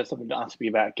call this as something to ask me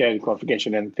about academic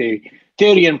qualification and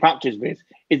theory and practice based.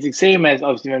 It's the same as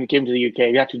obviously when we came to the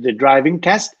UK, we had to do the driving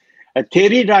test, a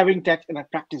theory driving test and a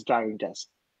practice driving test.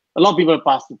 A lot of people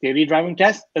pass the theory driving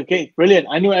test. Okay, brilliant.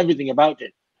 I know everything about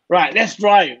it. Right, let's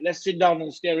drive. Let's sit down on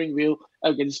the steering wheel.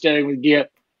 Okay, the steering wheel gear.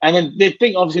 And then they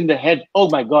think obviously in their head, oh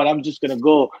my God, I'm just going to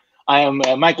go. I am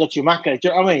Michael Schumacher. Do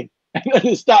you know what I mean? And when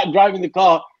they start driving the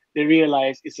car, they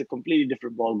realize it's a completely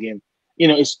different ball game. You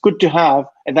know, it's good to have,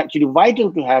 and actually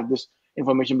vital to have this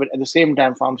information, but at the same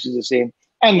time, pharmacy is the same.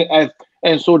 And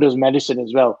so does medicine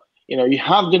as well. You know, you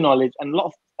have the knowledge, and a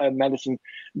lot of medicine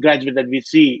graduate that we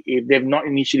see, if they've not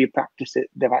initially practiced it,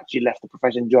 they've actually left the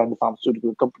profession, joined the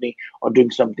pharmaceutical company, or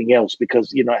doing something else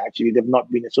because, you know, actually they've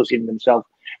not been associating themselves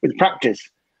with practice.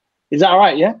 Is that all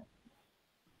right? Yeah.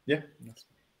 Yeah.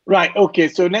 Right. Okay.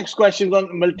 So next question is on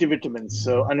multivitamins.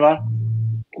 So Anwar,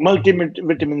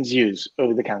 multivitamins use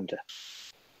over the counter.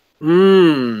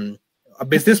 A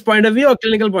business point of view or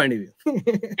clinical point of view?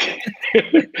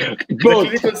 Both.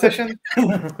 Clinical session.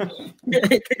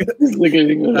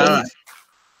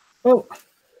 Oh,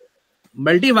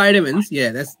 multivitamins.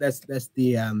 Yeah, that's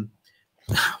the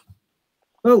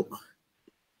well,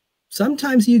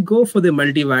 sometimes you go for the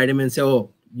multivitamin. Say, oh,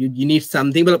 you need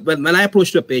something. But when I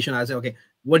approach to a patient, I say, okay,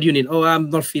 what do you need? Oh, I'm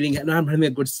not feeling. I'm having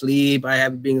a good sleep. I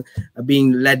have been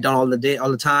let down all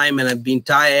the time, and I've been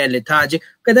tired, lethargic.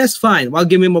 Okay, that's fine. Well,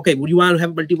 give him. Okay, would you want to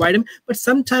have multivitamin? But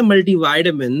sometimes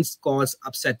multivitamins cause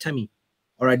upset tummy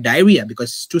or a diarrhea because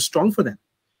it's too strong for them.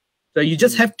 So you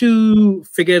just have to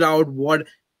figure out what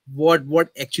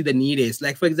actually the need is.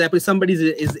 Like for example, if somebody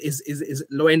is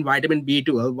low in vitamin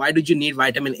B12, why do you need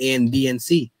vitamin A and B and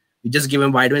C? You just give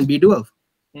them vitamin B12.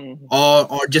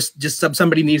 Or just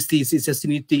somebody needs the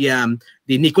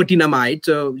nicotinamide,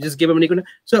 so just give them nicotinamide.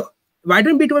 So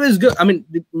vitamin B12 is good. I mean,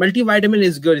 the multivitamin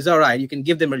is good. It's all right. You can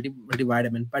give them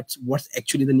multivitamin, but what's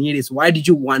actually the need is why did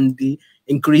you want the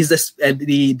increase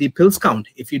the pills count?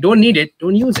 If you don't need it,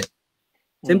 don't use it.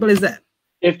 Simple as that.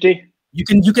 50. You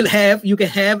can have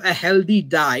a healthy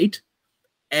diet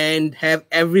and have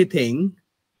everything.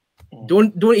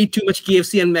 Don't eat too much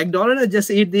KFC and McDonald's.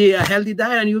 Just eat the healthy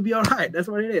diet and you'll be all right. That's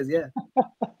what it is. Yeah.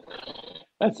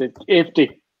 That's it.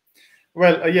 50.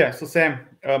 Well, yeah. So Sam,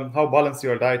 how balanced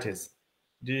your diet is?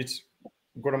 Do you eat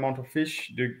good amount of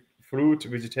fish? Do you fruit,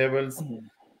 vegetables,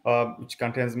 which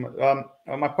contains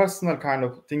my personal kind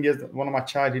of thing is one of my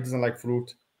child, he doesn't like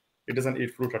fruit. He doesn't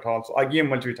eat fruit at all. So I give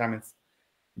him multivitamins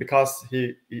because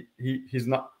his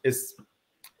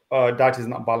diet is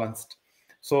not balanced.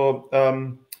 So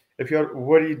if you're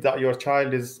worried that your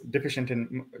child is deficient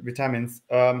in vitamins,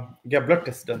 get blood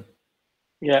test done.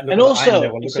 Yeah, and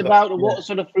also it's about what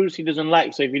sort of fruits he doesn't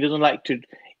like. So if he doesn't like to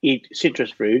eat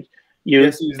citrus fruit,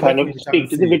 you kind of speak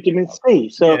to the vitamin C.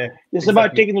 So it's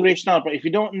about taking the rationale. But if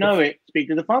you don't know it, speak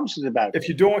to the pharmacist about it. If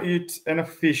you don't eat enough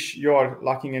fish, you're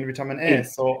lacking in vitamin A.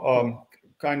 So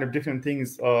kind of different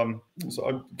things.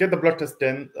 So get the blood test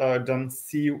done,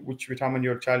 see which vitamin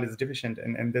your child is deficient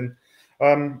in, and then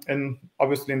and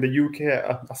obviously in the UK,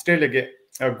 Australia get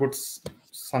a good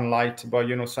sunlight, but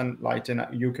sunlight in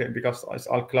UK because it's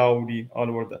all cloudy all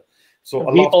over the. So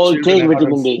we all take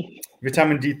vitamin D.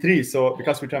 Vitamin D3. So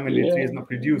because vitamin D3 is not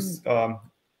produced,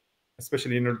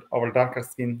 especially in our darker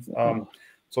skins,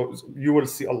 so you will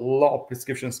see a lot of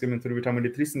prescriptions given through vitamin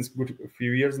D3 since a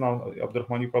few years now.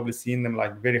 Abdurrahman, you've probably seen them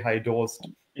like very high dose.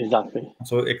 Exactly.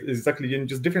 So exactly in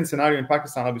just different scenario in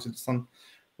Pakistan, obviously the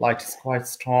sunlight is quite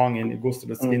strong and it goes to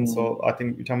the skin. So I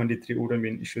think vitamin D3 wouldn't be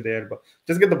an issue there. But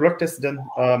just get the blood test done.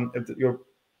 If your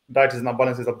diet is not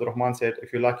balanced, as Abdurrahman said,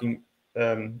 if you're lacking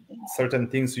certain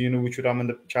things, so you know which vitamin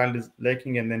the child is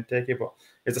lacking, and then take it. But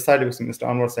it's a side effects. Mr.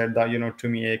 Anwar said that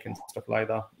tummy ache and stuff like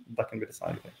that. That can be the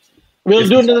side effects. We'll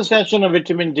do another session of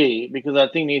vitamin D because I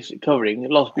think it's covering a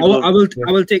lot of people.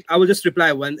 I will just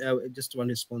reply one. Just want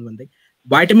to respond one thing.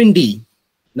 Vitamin D.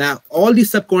 Now, all these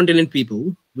subcontinent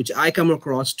people, which I come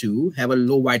across to, have a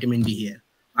low vitamin D here.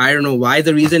 I don't know why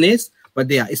the reason is, but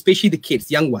they are, especially the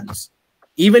kids, young ones.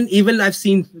 Even I've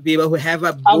seen people who have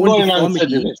a bone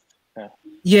deformity.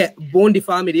 Yeah, bone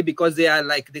deformity because they are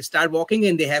like they start walking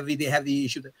and they have the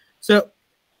issue. So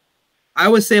I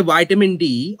would say vitamin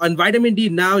D. On vitamin D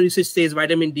now, research says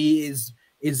vitamin D is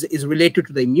related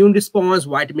to the immune response.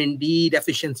 Vitamin D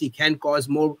deficiency can cause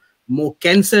more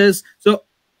cancers. So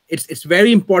it's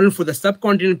very important for the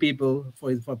subcontinent people,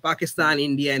 for Pakistan,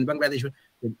 India, and Bangladesh,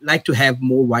 like to have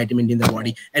more vitamin D in the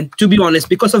body. And to be honest,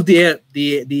 because of the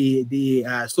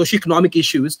socioeconomic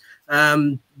issues,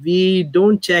 we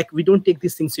don't take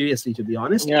these things seriously. To be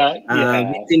honest,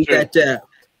 we think that.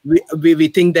 We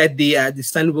think that the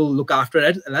sun will look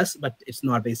after us, but it's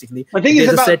not basically. I think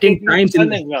it's about taking the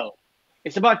sun as well.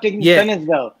 It's about taking the sun as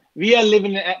well. We are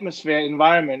living in an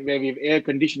environment where we have air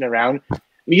conditioning around.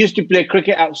 We used to play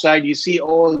cricket outside. You see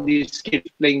all these kids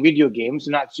playing video games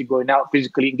and actually going out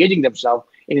physically engaging themselves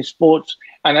in sports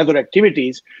and other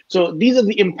activities. So these are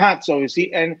the impacts,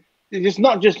 obviously, and it's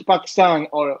not just Pakistan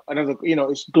or another.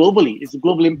 It's globally. It's a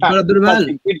global impact.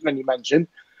 When you mentioned,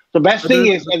 the best thing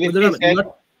is, as they said,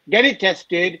 get it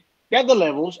tested, get the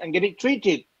levels, and get it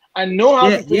treated, and know how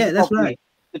to treat it properly. Right.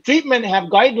 The treatment have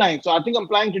guidelines. So I think I'm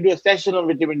planning to do a session on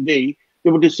vitamin D,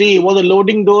 able to see what the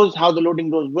loading dose, how the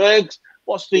loading dose works,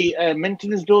 what's the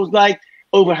maintenance dose like,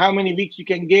 over how many weeks you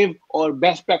can give, or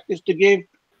best practice to give.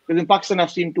 Because in Pakistan,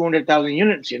 I've seen 200,000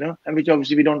 units, and which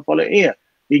obviously we don't follow here.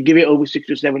 We give it over 6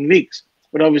 to 7 weeks.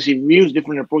 But obviously, we use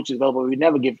different approaches, but we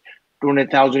never give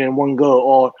 200,000 in one go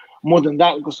or more than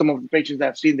that, because some of the patients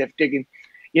I've seen, they've taken,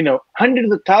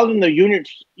 hundreds of thousands of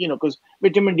units, because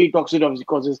vitamin D toxin obviously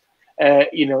causes,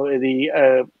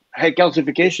 the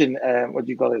calcification, what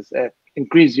do you call it,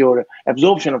 increase your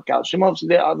absorption of calcium. Obviously,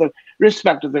 there are other risk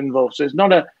factors involved. So it's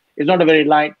not a very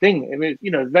light thing. I mean,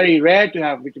 it's very rare to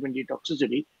have vitamin D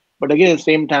toxicity, but again, at the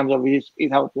same time, obviously,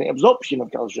 it helps the absorption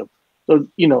of calcium. So,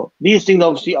 these things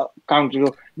obviously count.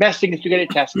 Best thing is to get it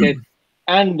tested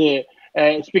and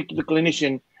speak to the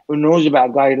clinician who knows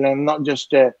about guidelines, not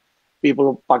just people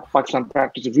who Pakistan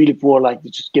practice is really poor, like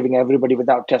just giving everybody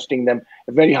without testing them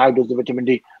a very high dose of vitamin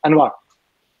D. Anwar.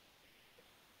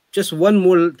 Just one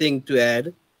more thing to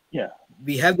add. Yeah.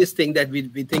 We have this thing that we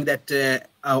think that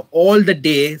all the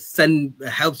day sun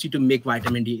helps you to make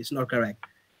vitamin D. It's not correct.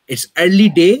 It's early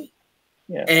day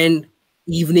and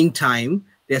evening time.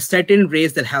 There are certain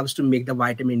rays that helps to make the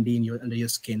vitamin D under your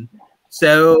skin.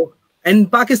 So in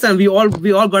Pakistan, we all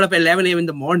got up at 11 a.m. in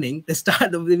the morning. We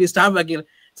start working.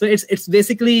 So it's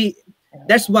basically,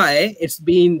 that's why it's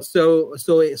been so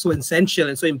essential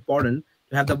and so important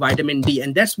to have the vitamin D,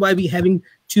 and that's why we're having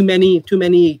too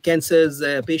many cancers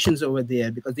patients over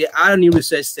there, because there are new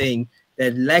research saying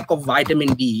that lack of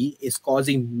vitamin D is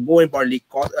causing, more importantly,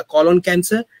 colon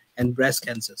cancer and breast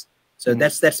cancers. So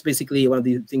that's basically one of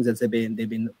the things that they've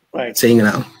been saying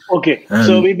now. Okay,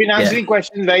 so we've been answering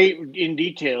questions very in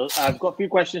detail. I've got a few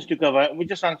questions to cover. We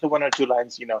just answer one or two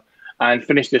lines, and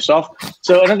finish this off.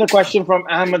 So another question from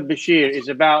Ahmed Bashir is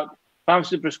about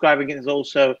pharmacy prescribing is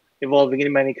also evolving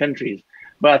in many countries.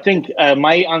 But I think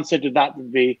my answer to that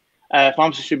would be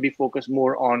pharmacists should be focused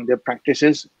more on their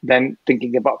practices than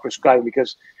thinking about prescribing,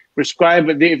 because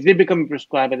if they become a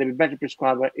prescriber, they'll be a better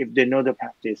prescriber if they know the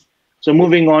practice. So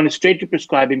moving on straight to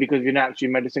prescribing, because we're not actually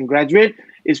a medicine graduate,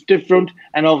 is different.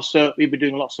 And also we've been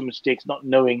doing lots of mistakes, not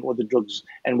knowing what the drugs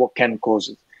and what can cause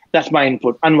it. That's my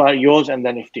input. Anwar, yours, and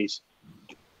then Ifti's.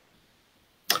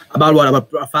 About what?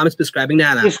 About pharmacy prescribing?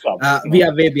 Nah. We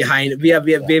are way behind. We are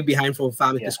way behind for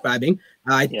pharmacy prescribing.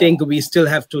 I think we still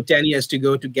have 10 years to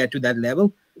go to get to that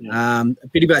level.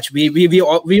 Pretty much. We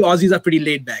Aussies are pretty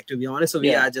laid back, to be honest. So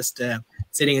we are just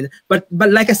sitting in. But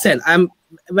like I said,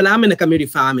 when I'm in a community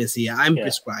pharmacy, I'm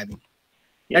prescribing.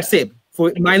 That's it.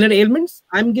 For minor ailments,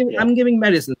 I'm giving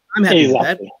medicine. I'm happy with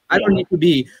that. I don't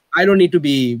need to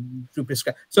be to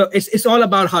prescribe. So it's all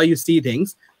about how you see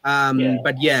things.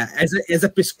 But as a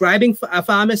prescribing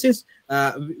pharmacist,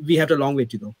 we have a long way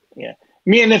to go. Yeah,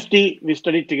 me and Ifti, we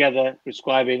studied together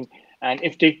prescribing. And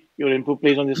Ifti, your input,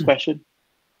 please, on this question.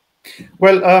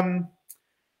 Well,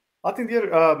 I think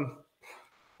there are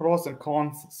pros and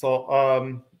cons.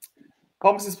 So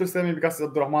pharmacist prescribing, because as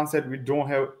Abdurrahman said, we don't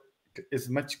have as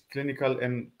much clinical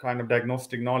and kind of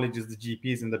diagnostic knowledge as the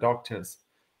GPs and the doctors.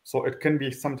 So it can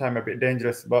be sometimes a bit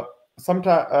dangerous. But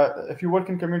sometimes if you work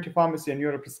in community pharmacy and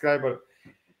you're a prescriber,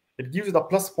 it gives you the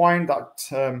plus point that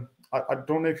I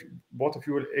don't know if both of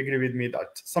you will agree with me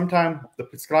that sometimes the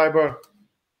prescriber,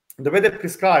 the way they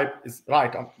prescribe is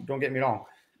right, don't get me wrong,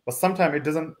 but sometimes it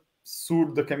doesn't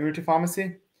suit the community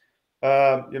pharmacy.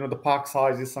 The pack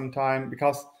size is sometimes,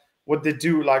 because what they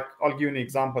do, like I'll give you an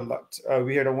example that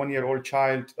we had a 1-year-old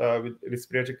child with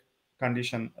respiratory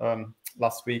condition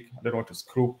last week. I don't know if it was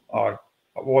croup or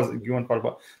was given for,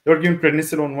 but they were given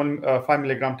prednisolone 5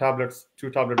 milligram tablets, 2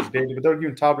 tablets daily, but they were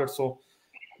given tablets. So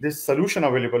this solution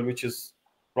available, which is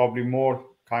probably more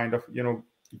kind of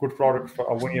good product for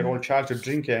a 1-year-old child to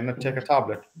drink it and not take a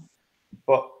tablet.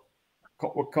 But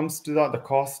what comes to that, the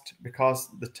cost, because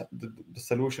the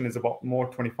solution is about more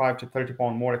 25 to 30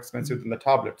 pounds more expensive than the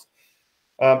tablets.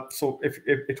 So if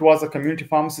it was a community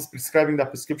pharmacist prescribing that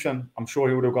prescription, I'm sure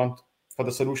he would have gone for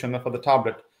the solution, not for the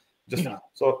tablet.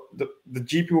 So the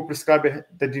GP who prescribed it,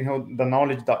 they didn't have the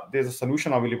knowledge that there's a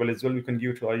solution available as well we can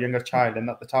give to a younger child and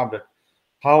not the tablet.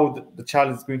 How the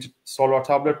child is going to swallow a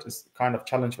tablet is kind of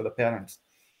challenge for the parents.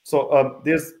 So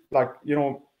there's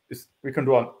we can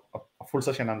do a a full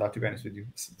session on that, to be honest with you.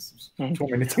 It's too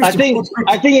many things.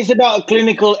 I think it's about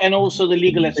clinical and also the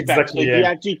legal aspect. Exactly, so if you're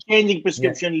actually changing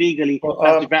prescription legally,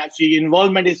 well, actually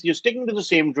involvement is you're sticking to the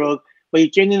same drug, but you're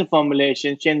changing the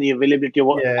formulation, changing the availability of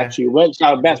what actually works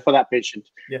out best for that patient.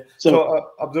 Yeah.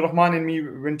 So Abdurrahman and me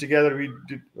went together. We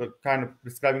did kind of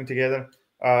prescribing together,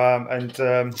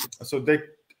 so they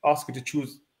asked you to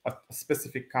choose a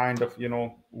specific kind of,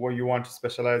 what you want to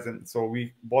specialize in. So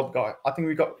we both got. I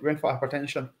think went for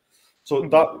hypertension. So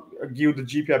that give the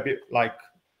GP a bit like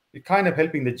it kind of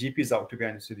helping the GPs out, to be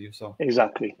honest with you. So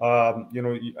exactly.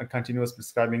 Continuous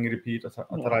prescribing, repeat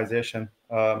authorization.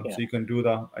 So you can do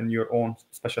that in your own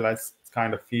specialized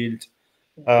kind of field.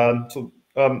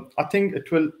 I think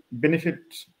it will benefit.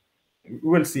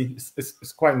 We'll see.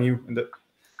 It's quite new. In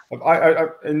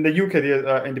the UK,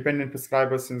 the independent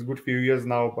prescribers since a good few years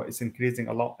now, but it's increasing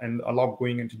a lot, and a lot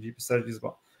going into GP surgeries.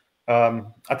 But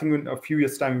I think in a few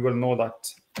years' time, we will know that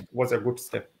was a good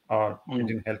step. It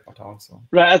didn't help at all. So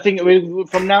right, I think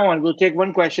from now on we'll take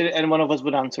one question and one of us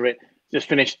would answer it. Just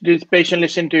finish. Does patient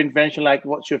listen to intervention? Like,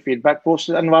 what's your feedback? Post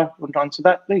Anwar, want to answer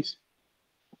that, please?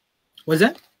 What's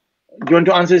that? Do you want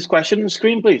to answer this question on the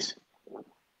screen, please?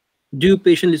 Do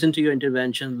patient listen to your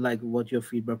intervention? Like, what your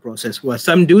feedback process was?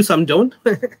 Some do, some don't.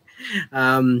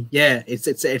 Yeah,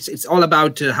 it's all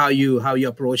about how you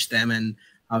approach them, and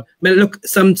but look,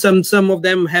 some of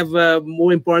them have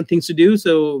more important things to do,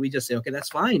 so we just say, okay, that's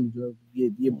fine.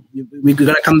 We're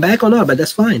gonna come back or not, but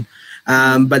that's fine.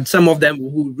 But some of them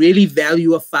who really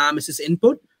value a pharmacist's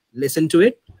input, listen to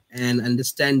it and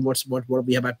understand what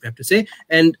we have to say.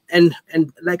 And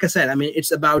like I said, I mean,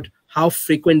 it's about how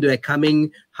frequent they're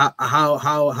coming,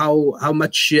 how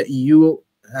much you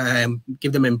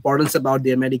give them importance about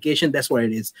their medication. That's what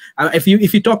it is.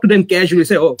 If you talk to them casually,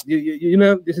 say, oh, you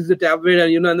know, this is the tablet,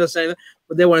 and you don't understand,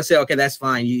 but they want to say, okay, that's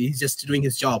fine. He's just doing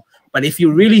his job. But if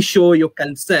you really show your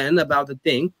concern about the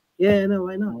thing, yeah, no,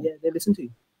 why not? Yeah, they listen to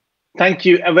you. Thank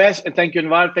you, Awais, and thank you,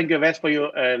 Anwar. Thank you, Awais, for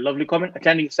your lovely comment.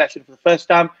 Attending the session for the first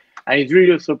time, and he's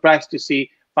really surprised to see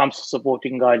pharmacists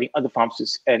supporting, guiding other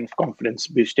pharmacists and confidence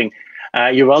boosting.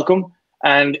 You're welcome.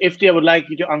 And Ifti, I would like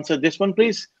you to answer this one,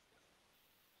 please,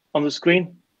 on the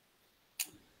screen.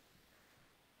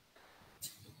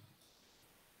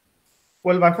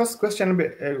 Well, my first question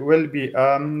will be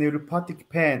neuropathic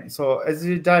pain. So is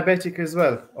he diabetic as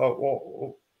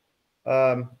well?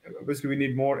 Obviously, we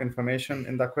need more information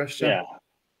in that question.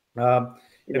 Yeah.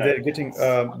 If they're getting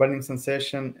burning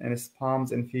sensation in his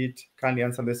palms and feet, kindly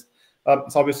answer this.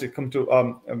 So obviously,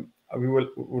 we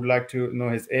would like to know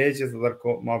his age, his other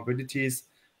comorbidities.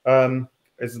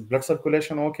 Is blood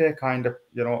circulation okay? Kind of,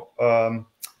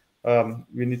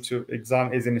 we need to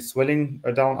examine, is any swelling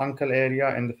down ankle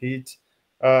area and the feet.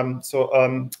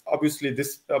 Obviously,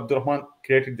 this Abdurrahman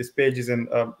created these pages, and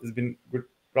it's been good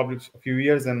probably a few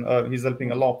years, and he's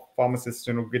helping a lot of pharmacists,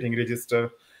 getting registered,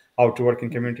 how to work in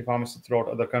community pharmacy throughout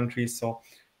other countries. So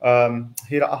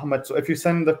Hira Ahmed, so if you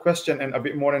send the question and a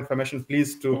bit more information,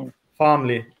 please to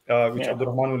family, which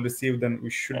Abdurrahman will receive, then we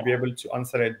should be able to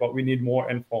answer it, but we need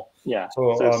more info.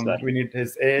 So we need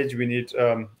his age, we need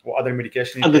what other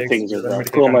medication other things as well,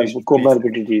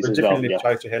 comorbidities we'll as well. Definitely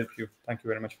try to help you. Thank you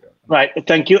very much for your Right,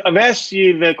 thank you. Awais,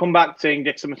 you've come back saying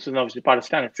dexamethasone is obviously part of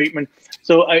standard treatment.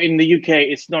 So in the UK,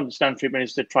 it's not the standard treatment,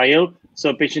 it's the trial.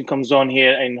 So a patient comes on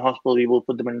here in hospital, we will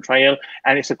put them in a trial,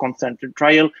 and it's a consented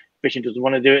trial. Patient doesn't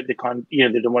want to do it, they can't,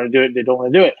 they don't want to do it, they don't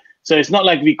want to do it. So it's not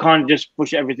like we can't just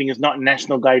push everything. It's not a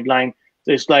national guideline.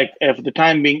 So it's like for the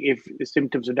time being, if the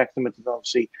symptoms of dexamethasone,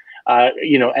 obviously,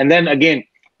 and then again,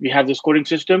 we have the scoring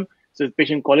system. So if the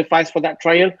patient qualifies for that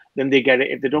trial, then they get it.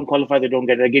 If they don't qualify, they don't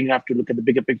get it. Again, you have to look at the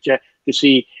bigger picture to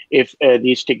see if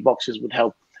these tick boxes would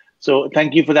help. So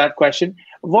thank you for that question.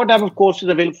 What type of course is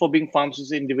available for being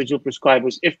pharmacists, individual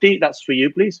prescribers? Ifti, that's for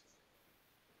you, please.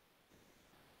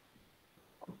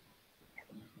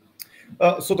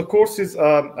 So the course is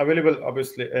available,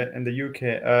 obviously, in the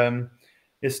UK,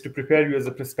 is to prepare you as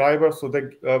a prescriber. So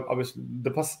obviously,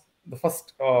 the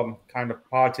first kind of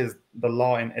part is the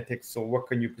law and ethics. So what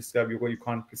can you prescribe, what you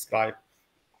can't prescribe.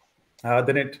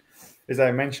 Then as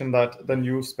I mentioned, that then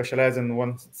you specialize in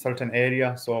one certain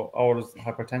area. So ours,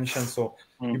 hypertension. So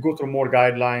you go through more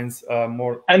guidelines,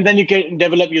 more. And then you can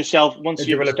develop yourself once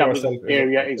you establish the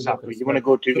area. Exactly. You want to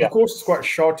go to. So the course is quite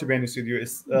short, to be honest with you.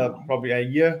 It's probably a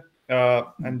year.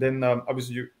 And then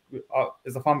obviously you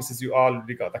as a pharmacist, you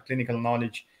already got the clinical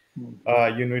knowledge.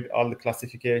 You need all the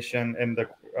classification and the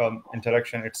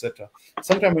interaction, etc.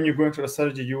 Sometimes when you go into a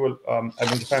surgery, you will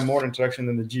identify more interaction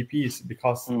than the GPs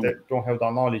because they don't have the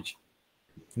knowledge.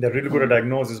 They're really good at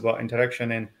diagnosis, but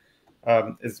interaction and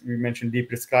as we mentioned, deep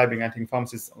prescribing, I think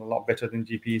pharmacists are a lot better than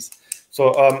GPs.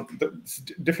 So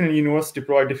different university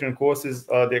provide different courses.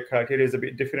 Their criteria is a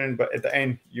bit different, but at the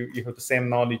end, you have the same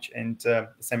knowledge and the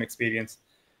same experience.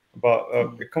 But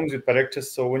it comes with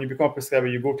practice. So when you become a prescriber,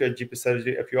 you go to a GP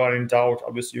surgery. If you are in doubt,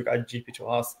 obviously you got a GP to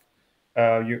ask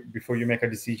you before you make a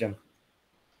decision.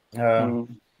 But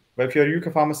if you're a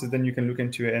UK pharmacist, then you can look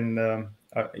into it. And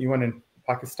even in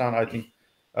Pakistan, I think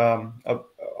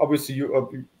obviously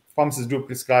pharmacists do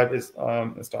prescribe, as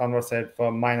Mr. Anwar said, for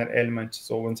minor ailment.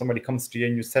 So when somebody comes to you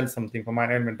and you sell something for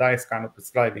minor ailment, that is kind of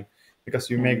prescribing, because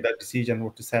you make that decision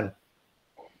what to sell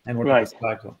and what to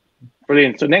prescribe. So.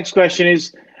 Brilliant. So next question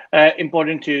is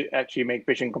important to actually make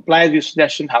patient comply with your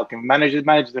suggestion. How can we manage it?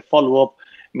 Manage the follow-up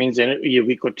means in a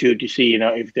week or two to see,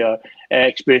 if they're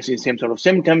experiencing the same sort of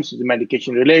symptoms, is the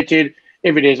medication related.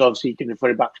 If it is, obviously you can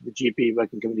refer it back to the GP,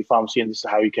 working community pharmacy, and this is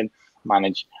how you can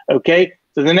manage. Okay.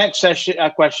 So the next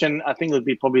question, I think will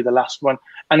be probably the last one.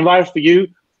 Anwar, for you,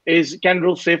 is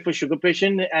Candrol safe for sugar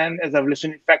patient and as I've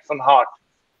listened, effects on heart?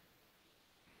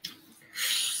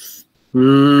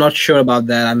 Not sure about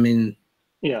that. I mean,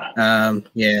 yeah,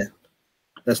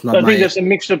 that's not. I think there's a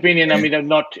mixed opinion. Yeah. I mean,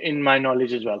 not in my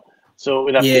knowledge as well. So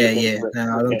no, I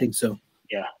don't think so.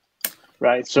 Yeah,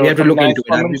 right. So we have to look into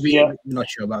it. We're not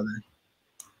sure about that.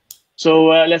 So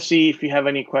let's see if you have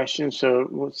any questions. So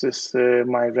what's this?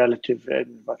 My relative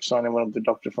in Pakistan, one of the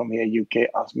doctor from here, UK,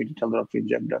 asked me to tell the doctor to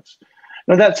inject drugs.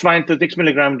 No, that's fine. So 6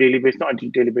 milligram daily base, not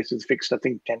daily basis, it's fixed. I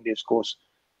think 10 days course.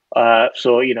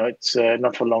 So it's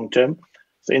not for long term.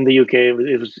 So in the UK,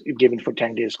 it was given for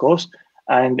 10 days course.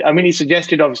 And I mean, he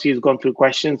suggested, obviously, he's gone through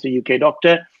questions, the UK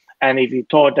doctor, and if he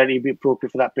thought that it'd be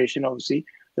appropriate for that patient, obviously,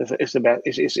 it's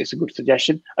a good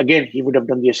suggestion. Again, he would have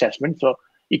done the assessment. So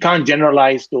you can't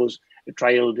generalize those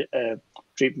trialed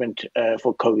treatment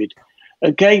for COVID.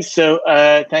 Okay, so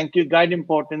thank you. Guide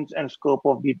importance and scope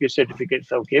of BPS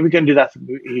certificates. Okay, we can do that.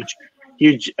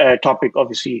 Huge topic,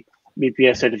 obviously,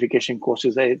 BPS certification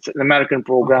courses. It's an American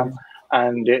program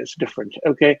and it's different.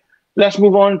 Okay, let's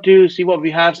move on to see what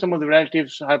we have. Some of the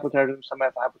relatives, hypothyroidism, some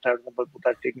have hypothyroidism, but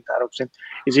without taking thyroxine.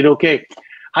 Is it okay?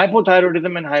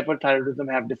 Hypothyroidism and hyperthyroidism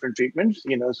have different treatments.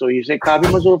 So you say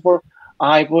carbimazole for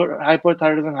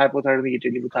hypothyroidism, you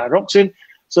take levothyroxine.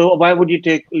 So why would you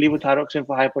take levothyroxine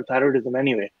for hyperthyroidism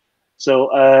anyway? So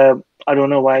I don't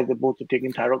know why they both are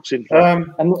taking thyroxine.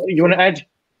 And you want to add?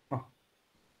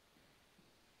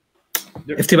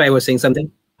 Iftibai was saying something.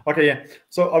 Okay, yeah.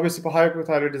 So obviously for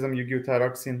hypothyroidism, you give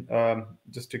thyroxine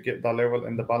just to get the level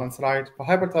and the balance right. For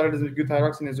hyperthyroidism, you give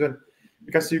thyroxine as well,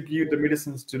 because you give the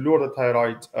medicines to lower the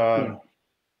thyroid.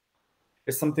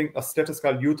 It's a status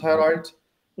called euthyroid.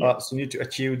 So you need to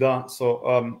achieve that.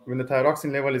 So when the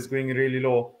thyroxine level is going really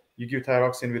low, you give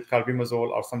thyroxine with carbimazole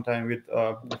or sometimes with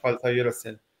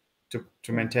methylthiouracil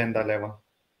to maintain that level.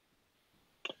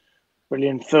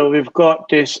 Brilliant. So we've got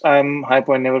this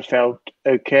hypo. I never felt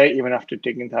okay even after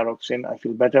taking thyroxine. I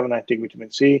feel better when I take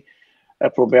vitamin C,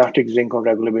 probiotic, zinc on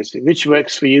regular basis. Which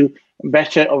works for you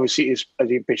better? Obviously, is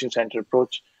a patient-centered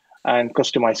approach and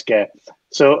customized care.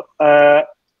 So.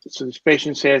 So this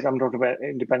patient says, I'm talking about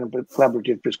independent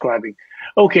collaborative prescribing.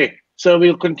 Okay, so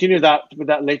we'll continue with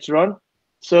that later on.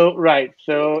 So, right,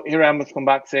 so here I must come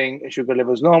back saying sugar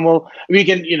level is normal. We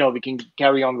can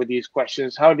carry on with these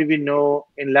questions. How do we know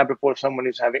in lab report someone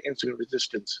is having insulin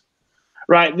resistance?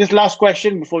 Right, this last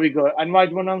question before we go. Anwar,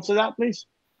 do you want to answer that, please?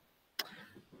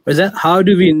 Is that how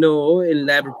do we know in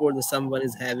lab report that someone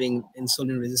is having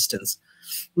insulin resistance?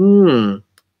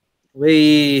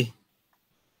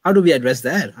 How do we address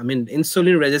that? I mean,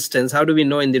 insulin resistance, how do we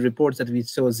know in the reports that we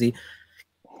saw?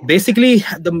 Basically,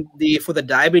 for the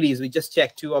diabetes, we just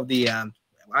check two of the,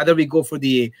 either we go for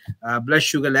the blood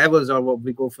sugar levels or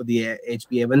we go for the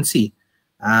HbA1c.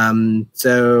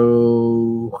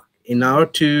 So in order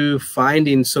to find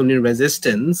insulin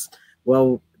resistance,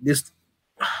 well,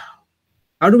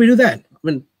 how do we do that? I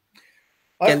mean,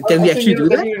 can we actually do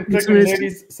that? Pregnant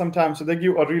ladies sometimes, so they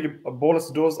give a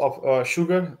bolus dose of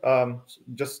sugar,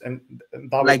 just and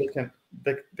that way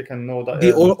they can know that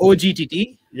the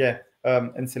OGTT. Yeah,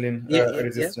 insulin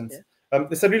resistance.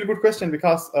 It's a really good question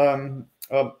because I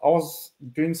was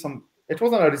doing some. It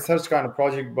wasn't a research kind of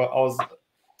project, but I was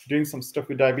doing some stuff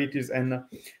with diabetes, and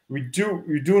we do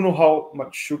know how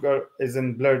much sugar is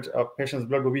in blood, patient's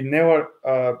blood, but we never.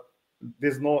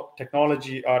 There's no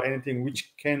technology or anything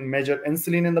which can measure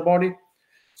insulin in the body.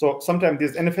 So sometimes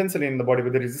there's enough insulin in the body,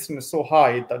 but the resistance is so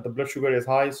high that the blood sugar is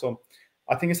high. So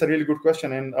I think it's a really good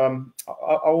question. And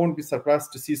I won't be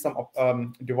surprised to see some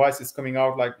devices coming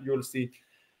out, like you'll see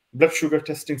blood sugar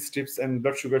testing strips and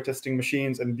blood sugar testing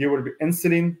machines, and there will be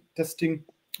insulin testing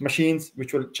machines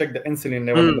which will check the insulin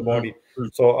level in the body.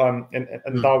 So and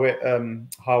that way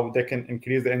how they can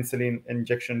increase the insulin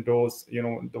injection dose, you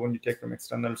know, the one you take from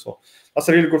external. So that's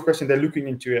a really good question. They're looking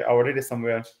into it already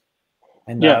somewhere.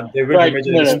 And they will be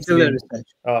measuring insulin.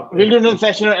 We'll do another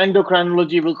session on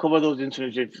endocrinology. We'll cover those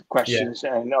insulin questions,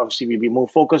 and obviously we'll be more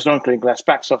focused on clinical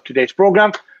aspects of today's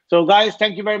program. So guys,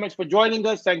 thank you very much for joining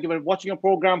us. Thank you for watching our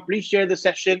program. Please share the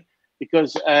session,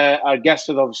 because our guests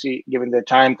have obviously given their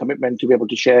time, commitment to be able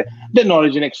to share their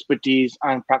knowledge and expertise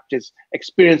and practice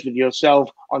experience with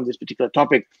yourself on this particular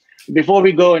topic. Before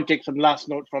we go and take some last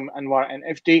note from Anwar and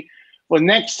FT, for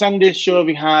next Sunday's show,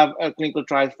 we have a clinical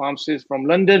trial pharmacist from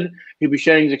London. He'll be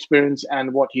sharing his experience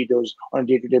and what he does on a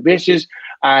day-to-day basis.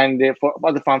 And for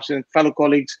other pharmacists and fellow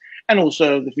colleagues, and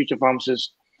also the future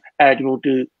pharmacists, to be able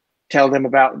to tell them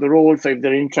about the role. So if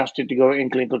they're interested to go in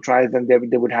clinical trials, then they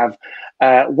would have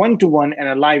one-to-one and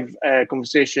a live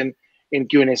conversation in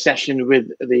Q&A session with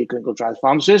the clinical trials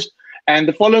pharmacist. And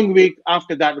the following week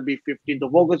after that would be 15th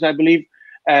of August, I believe,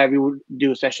 we would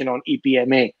do a session on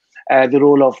EPMA. The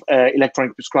role of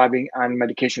electronic prescribing and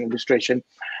medication administration,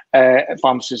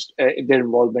 pharmacists, their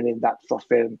involvement in that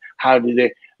software, and how do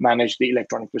they manage the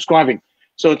electronic prescribing.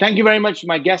 So thank you very much,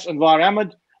 my guest Anwar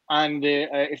Ahmed and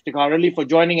Iftikhar Ali, for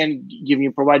joining and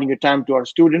providing your time to our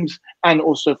students and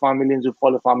also families who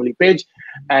follow Family Page.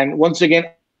 And once again,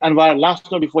 Anwar,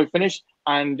 last note before we finish,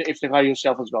 and Iftikhar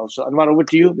yourself as well. So Anwar, over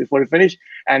to you before we finish,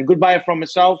 and goodbye from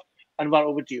myself. Anwar,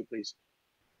 over to you, please.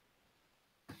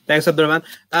 Thanks, Abdurrahman.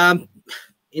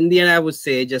 In the end, I would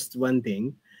say just one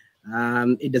thing.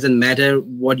 It doesn't matter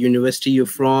what university you're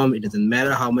from. It doesn't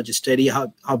matter how much you study,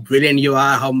 how brilliant you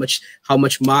are, how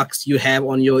much marks you have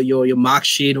on your mark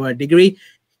sheet or a degree.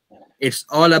 It's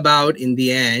all about, in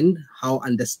the end, how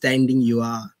understanding you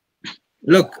are.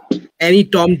 Look, any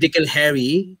Tom, Dick, and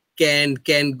Harry can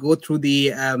go through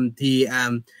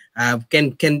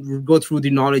can go through the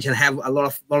knowledge and have a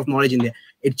lot of knowledge in there.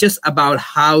 It's just about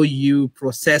how you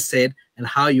process it and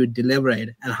how you deliver it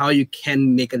and how you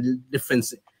can make a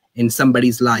difference in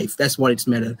somebody's life. That's what it's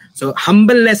matter. So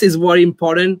humbleness is very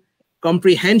important.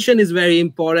 Comprehension is very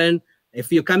important.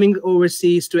 If you're coming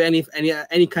overseas to any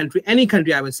country,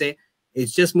 I would say,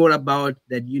 it's just more about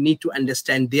that you need to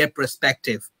understand their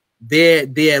perspective.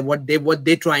 What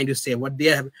they're trying to say,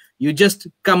 you just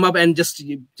come up and just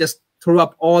throw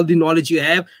up all the knowledge you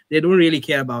have. They don't really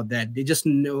care about that. They just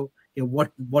know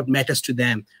what matters to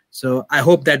them. So I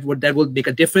hope that will make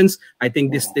a difference. I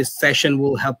think this session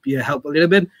will help a little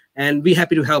bit, and be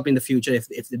happy to help in the future if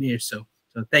they need so.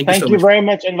 So thank you so much. Thank you very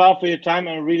much, Anwar, for your time.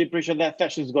 I really appreciate that.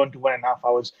 Session's gone to 1.5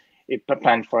 hours. It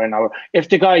planned for an hour.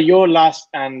 Iftikhar, your last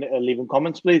and leaving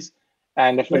comments, please,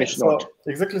 and a finish note.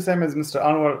 Exactly the same as Mr.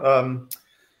 Anwar.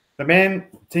 The main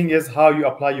thing is how you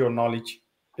apply your knowledge.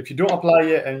 If you don't apply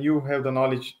it and you have the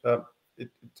knowledge,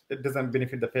 it doesn't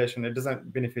benefit the patient. It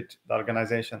doesn't benefit the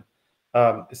organization.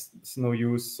 It's no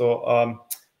use. So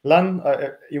learn,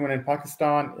 even in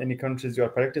Pakistan, any countries you are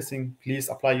practicing, please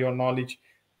apply your knowledge.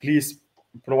 Please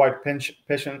provide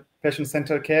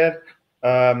patient-centered care.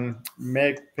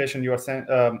 Make patient your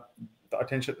the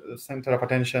center of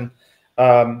attention.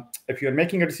 If you're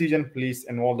making a decision, please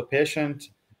involve the patient.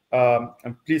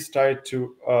 And please try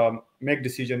to make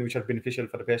decisions which are beneficial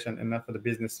for the patient and not for the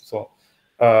business. So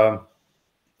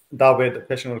that way the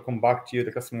patient will come back to you,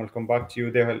 the customer will come back to you,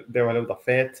 they will have the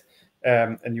faith,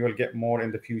 and you will get more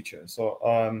in the future. So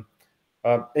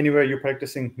anywhere you're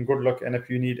practicing, good luck. And if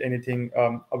you need anything,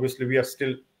 obviously we are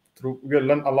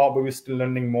learning a lot, but we're still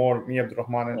learning more, me,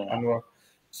 Abdurrahman, and Anwar.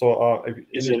 So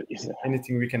if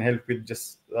anything we can help with,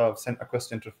 just send a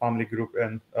question to family group,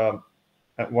 and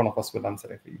one of us will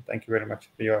answer it for you. Thank you very much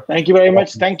for your. Thank you very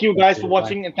much. Thank you guys for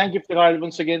watching, and thank you for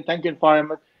once again. Thank you,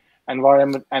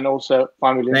 Anwar and also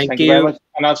family. Thank you very much,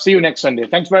 and I'll see you next Sunday.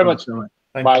 Thanks very much.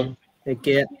 Thank Bye. You. Take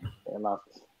care. Allah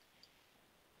Hafiz.